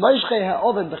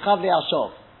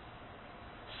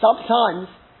 Sometimes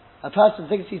a person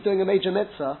thinks he's doing a major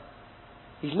mitzvah.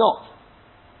 He's not.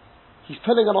 He's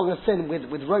pulling along a sin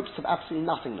with ropes of absolutely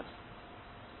nothingness.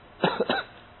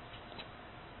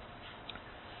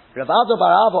 Rav Ado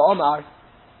bar Ava Omar,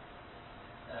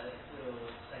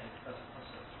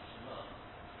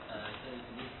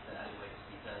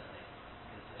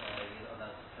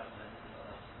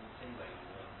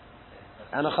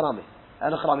 and a Charami.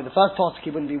 The first part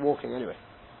he wouldn't be walking anyway.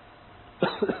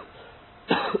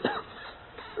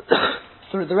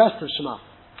 Through the rest of Shema.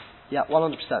 Yeah,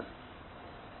 100%.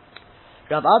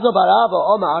 Rav Ado bar Ava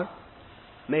Omar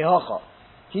Mehocha.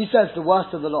 He says the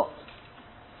worst of the lot.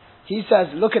 He says,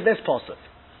 look at this pasuk.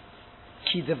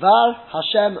 Ki devar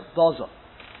Hashem bozo.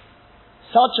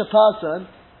 Such a person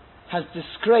has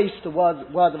disgraced the word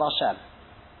of Hashem.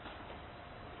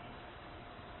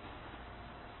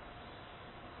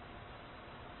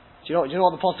 Do you know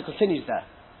what the pasuk continues there?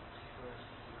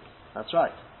 That's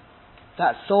right.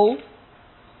 That soul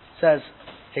says,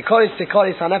 Hikoris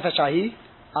tikoris hanefesh ahi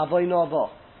avoy no avo.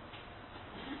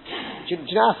 Do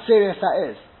you know how serious that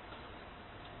is?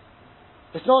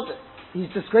 It's not, he's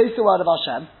disgraced the word of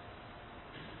Hashem.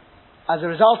 As a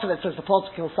result of it, says the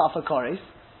pasuk, he'll suffer koris.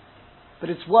 But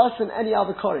it's worse than any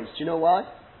other koris. Do you know why?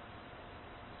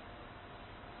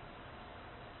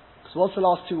 Because what's the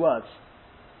last two words?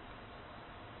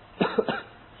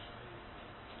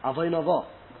 Avoy novo.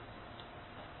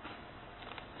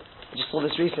 I just saw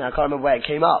this recently, I can't remember where it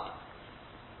came up.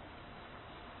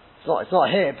 It's not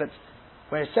here, but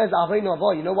where it says Aveinu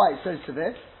Avo, you know why it's so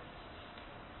severe?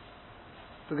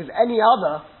 Because any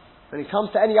other, when it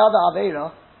comes to any other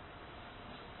Aveira,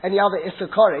 any other Issa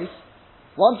Koris,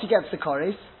 once he gets the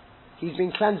Koris, he's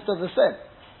been cleansed of the sin.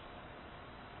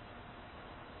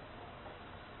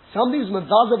 Somebody who's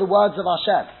Mavaza the words of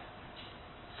Hashem,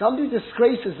 somebody who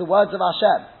disgraces the words of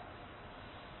Hashem,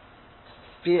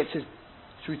 be it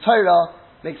through Torah,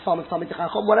 makes fun of Talmidei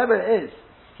Chacham, whatever it is,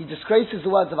 he disgraces the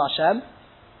words of Hashem,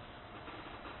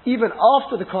 even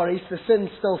after the Koris, the sin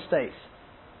still stays.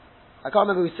 I can't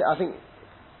remember who said, I think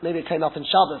maybe it came up in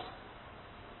Shabbos.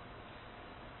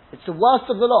 It's the worst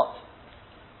of the lot.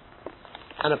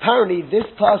 And apparently this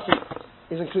person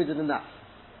is included in that.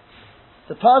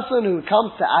 The person who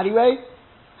comes to Ariway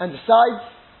and decides,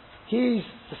 he's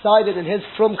decided in his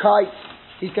frumkeit,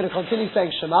 he's going to continue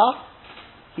saying Shema,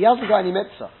 he hasn't got any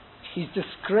mitzvah. He's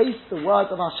disgraced the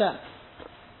words of Hashem.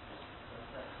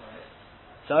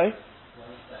 Sorry?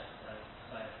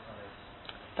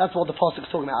 That's what the Pasuk's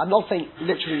talking about. I'm not saying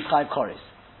literally Chayiv Koris.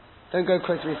 Don't go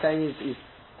close to me saying he's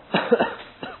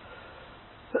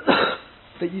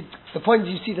but the point is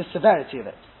you see the severity of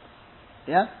it.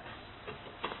 Yeah?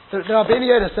 So the Rabbeinu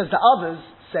Yonah says that others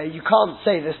say you can't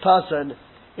say this person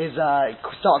is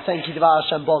start saying Kidavar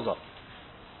Hashem Bozo.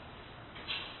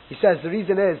 He says the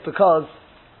reason is because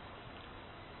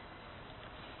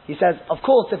he says, of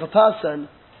course, if a person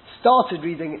started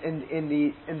reading in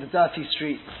the dirty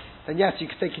street, then yes, you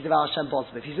could say Kidavar Hashem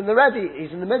Bozo. If he's in the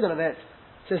middle of it,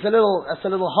 so it's a little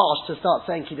harsh to start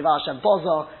saying Kidavar Hashem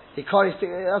Bozo.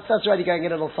 That's already going a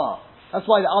little far. That's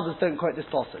why the others don't quote this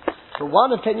pasuk. But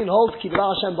one opinion holds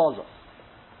Kidavar Hashem Bozo.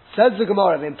 Says the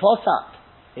Gemara in Posat,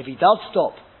 if he does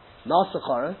stop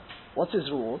Nasachara, what's his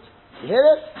reward? You hear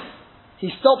it? He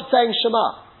stopped saying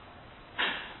Shema.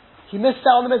 He missed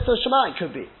out on the mitzvah of Shema, it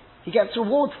could be. He gets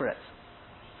reward for it.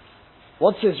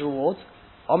 What's his reward?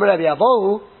 Omer Rabbi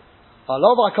Avohu,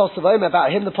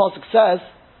 about him the pasuk says,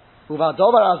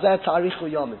 Uvadovar azeh ta'arichu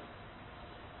yomin.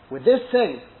 With this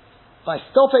thing, by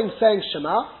stopping saying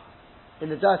Shema in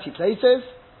the dirty places,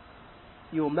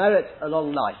 you will merit a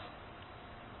long life.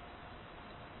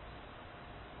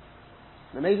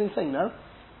 An amazing thing, no?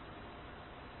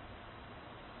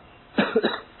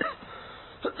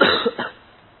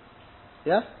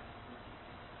 Yeah?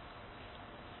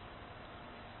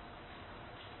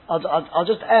 I'll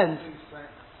just end.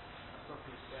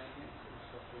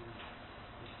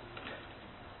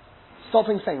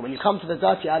 Stopping saying, when you come to the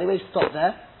dirty alleyway, stop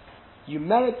there. You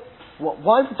merit,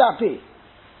 why would that be?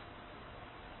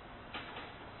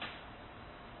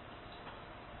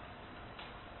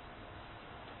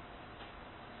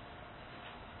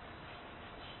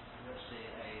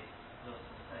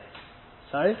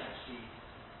 Sorry?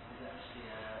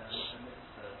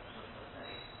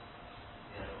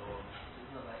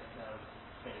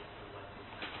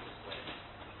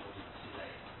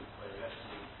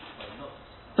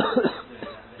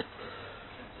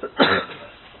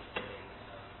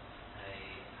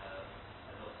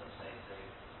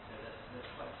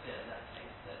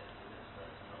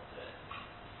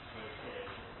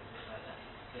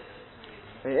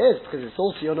 It is, because it's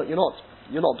also you're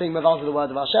not being meval to the word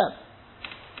of Hashem.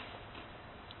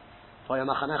 All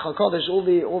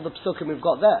the psukim we've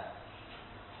got there.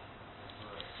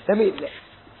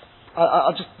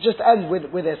 I'll just end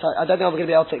with this. I don't think I'm going to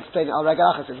be able to explain it.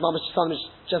 It's something which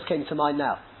just came to mind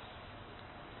now.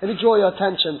 Let me draw your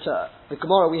attention to the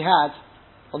Gemara we had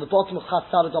on the bottom of Chat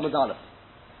Tzad Amud Aleph.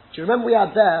 Do you remember we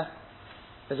had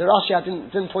there's a Rashi I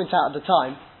didn't point out at the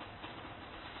time.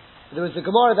 There was a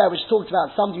Gemara there which talked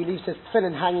about somebody who leaves his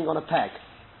tefillin hanging on a peg.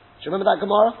 Do you remember that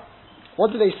Gemara?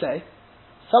 What do they say?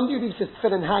 Somebody who leaves his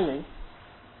tefillin hanging,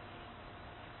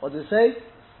 what does it say?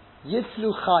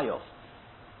 Yitzlu Chayov.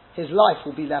 His life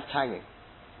will be left hanging.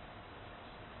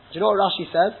 Do you know what Rashi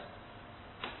says?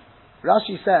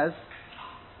 Rashi says,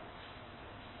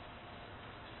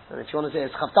 and if you want to say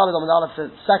it's Chavdalad Amud Aleph, the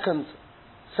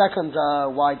second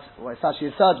wide, well, it's actually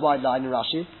the third wide line in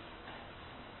Rashi.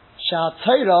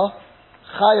 Sha'Torah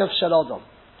Chayav Shalodom.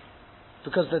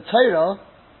 Because the Torah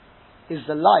is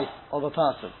the life of a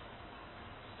person.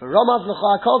 The Ramaz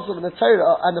L'Chayav and the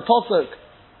Torah and the Pasuk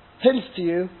hints to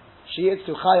you, She'itz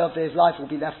to Chayav, his life will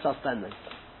be left suspended.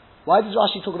 Why does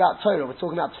Rashi talk about Torah? We're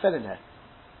talking about Tefillin here.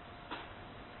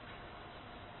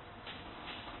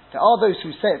 There are those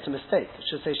who say it's a mistake. It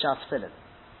should say Shah Tefillin.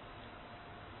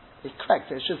 It's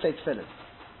correct. It should say Tefillin.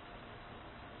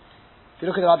 If you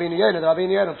look at the Rabbeinu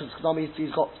Yonah,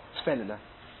 he's got Tefillin there.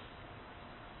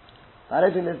 I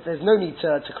don't think there's no need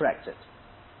to correct it.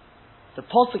 The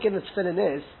pasuk in the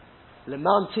Tefillin is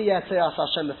Leman Tiyeh Te'as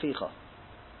Hashem Leficha.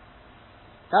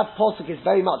 That pasuk is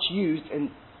very much used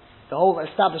in the whole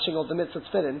establishing of the mitzvah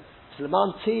tefillin.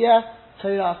 Leman tiyeh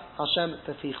Torah Hashem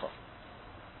beficha.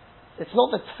 It's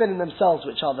not the tefillin themselves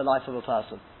which are the life of a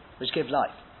person, which give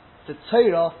life. The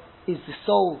Torah is the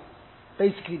soul,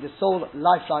 basically the sole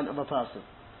lifeline of a person.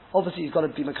 Obviously, you've got to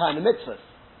be Mekayim the mitzvahs.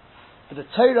 But the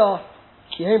Torah,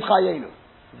 Kihem Chayenu,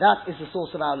 that is the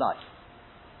source of our life.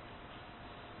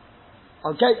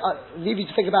 I'll leave you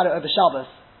to think about it over Shabbos.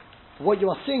 What you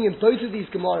are seeing in both of these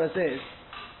Gemaras is,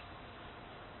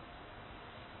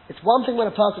 it's one thing when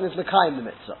a person is Mekayim the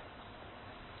mitzvah.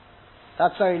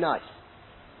 That's very nice.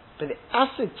 But the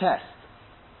acid test,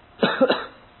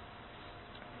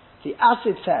 the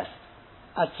acid test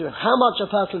as to how much a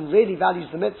person really values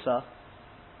the mitzvah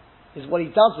is what he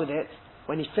does with it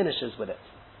when he finishes with it.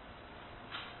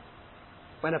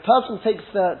 When a person takes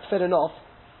the tefillin off,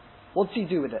 what does he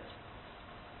do with it?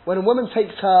 When a woman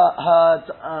takes her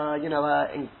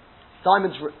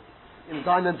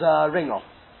diamond ring off,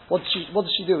 what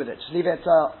does she do with it? Just leave it,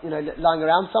 lying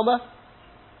around somewhere?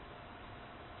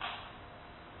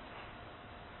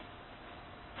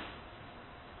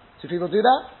 Do people do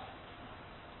that?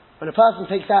 When a person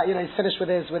takes out, he's finished with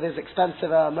his expensive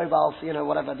mobiles,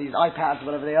 whatever, these iPads,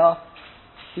 whatever they are,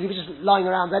 is he just lying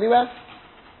around anywhere?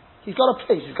 He's got a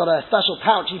place, he's got a special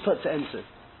pouch he puts it into.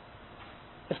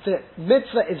 If the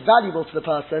mitzvah is valuable to the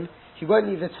person, he won't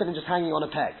leave the tefillin just hanging on a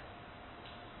peg.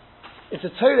 If the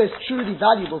Torah is truly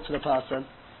valuable to the person,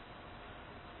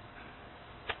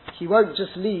 he won't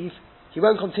just leave, he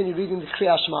won't continue reading the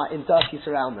Kriyat Shema in dirty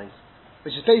surroundings,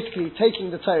 which is basically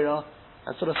taking the Torah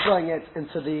and sort of throwing it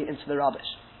into the rubbish,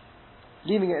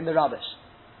 leaving it in the rubbish.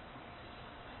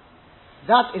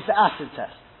 That is the acid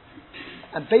test.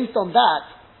 And based on that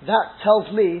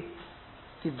tells me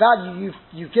the value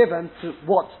you've given to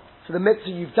the mitzvah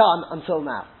you've done until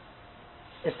now.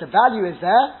 If the value is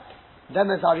there, then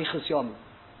there's Arichus Yom.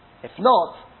 If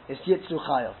not, it's Yitzru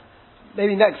Chayil.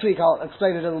 Maybe next week I'll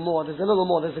explain it a little more. There's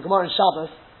a Gemara in Shabbos.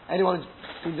 Anyone who's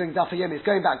been doing Daf Yomi, it's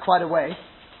going back quite a way.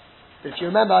 But if you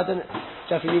remember,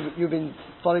 Jeffrey, you've been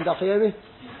following Daf Yomi?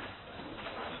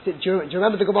 Do you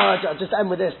remember the Gemara? I'll just end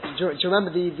with this. Do you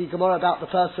remember the Gemara about the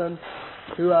person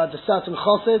who, the certain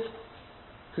Chassid,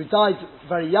 who died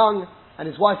very young, and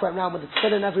his wife went around with the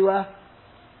tefillin everywhere?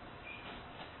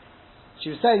 She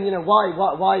was saying,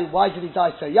 why did he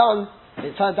die so young? And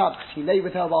it turned out because he lay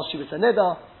with her while she was a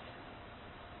niddah.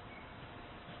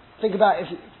 Think about it.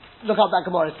 Look up that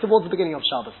Gemara. It's towards the beginning of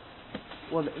Shabbos.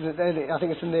 Well, I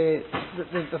think it's in the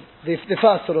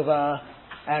first sort of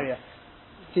area.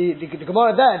 The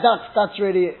Gemara there, that's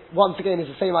really, once again, is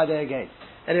the same idea again.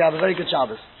 Anyway, have a very good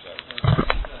Shabbos.